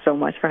 Thank you so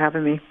much for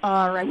having me.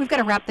 All right. We've got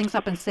to wrap things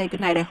up and say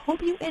goodnight. I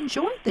hope you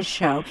enjoyed the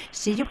show.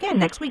 See you again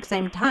next week,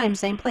 same time,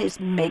 same place.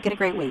 Make it a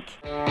great week.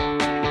 What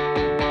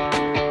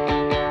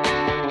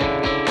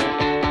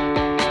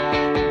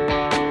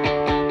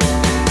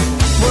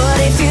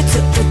if you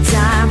took the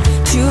time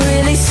to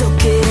really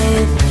soak it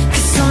in?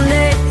 'Cause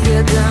someday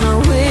you're gonna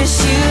wish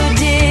you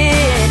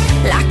did.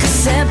 Like a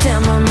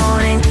September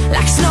morning,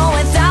 like snow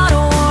without a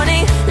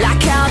warning,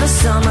 like how the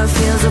summer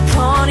feels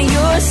upon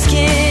your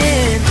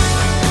skin.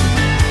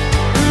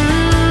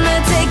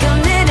 Take a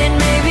minute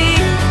maybe,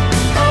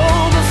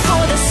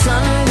 before the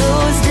sun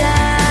goes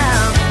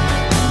down.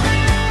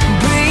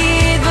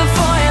 Breathe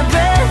before your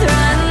breath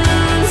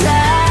runs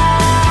out.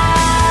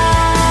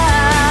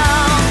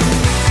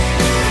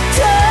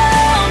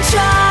 Don't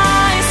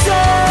try so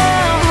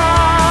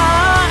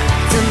hard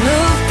to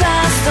move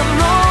past the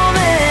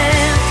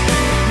moment.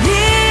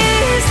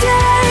 These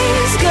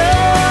days go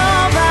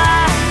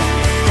by,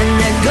 and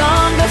they're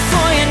gone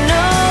before you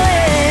know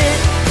it.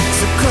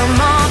 So come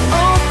on,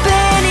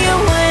 open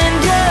your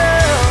window,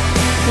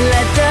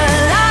 let the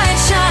light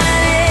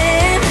shine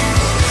in.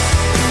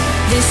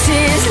 This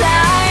is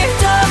life,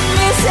 don't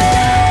miss it.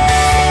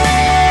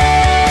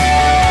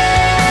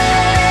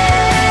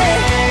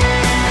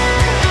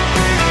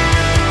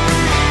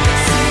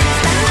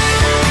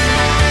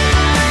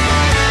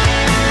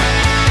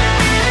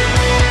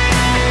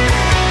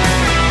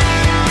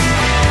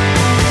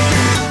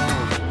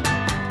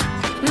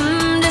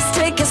 Just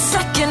take a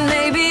second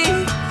maybe,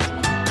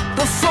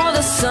 before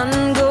the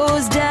sun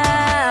goes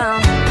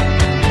down.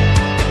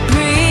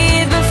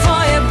 Breathe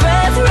before your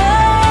breath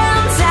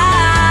runs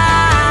out.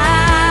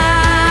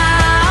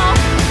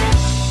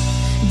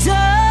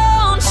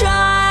 Don't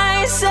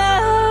try so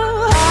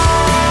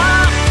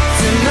hard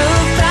to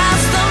move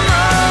past the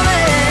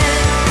moment.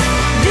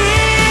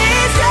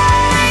 These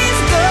days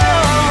go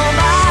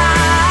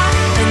by,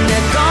 and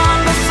they're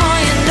gone before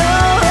you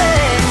know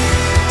it.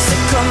 So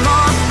come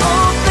on,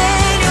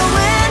 open your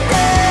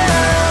window,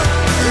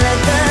 let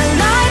the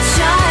light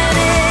shine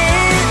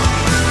in.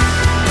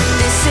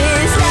 This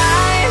is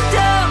life,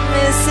 don't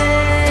miss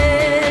it.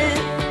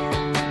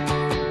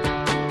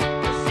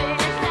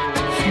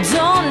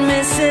 Don't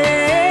miss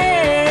it.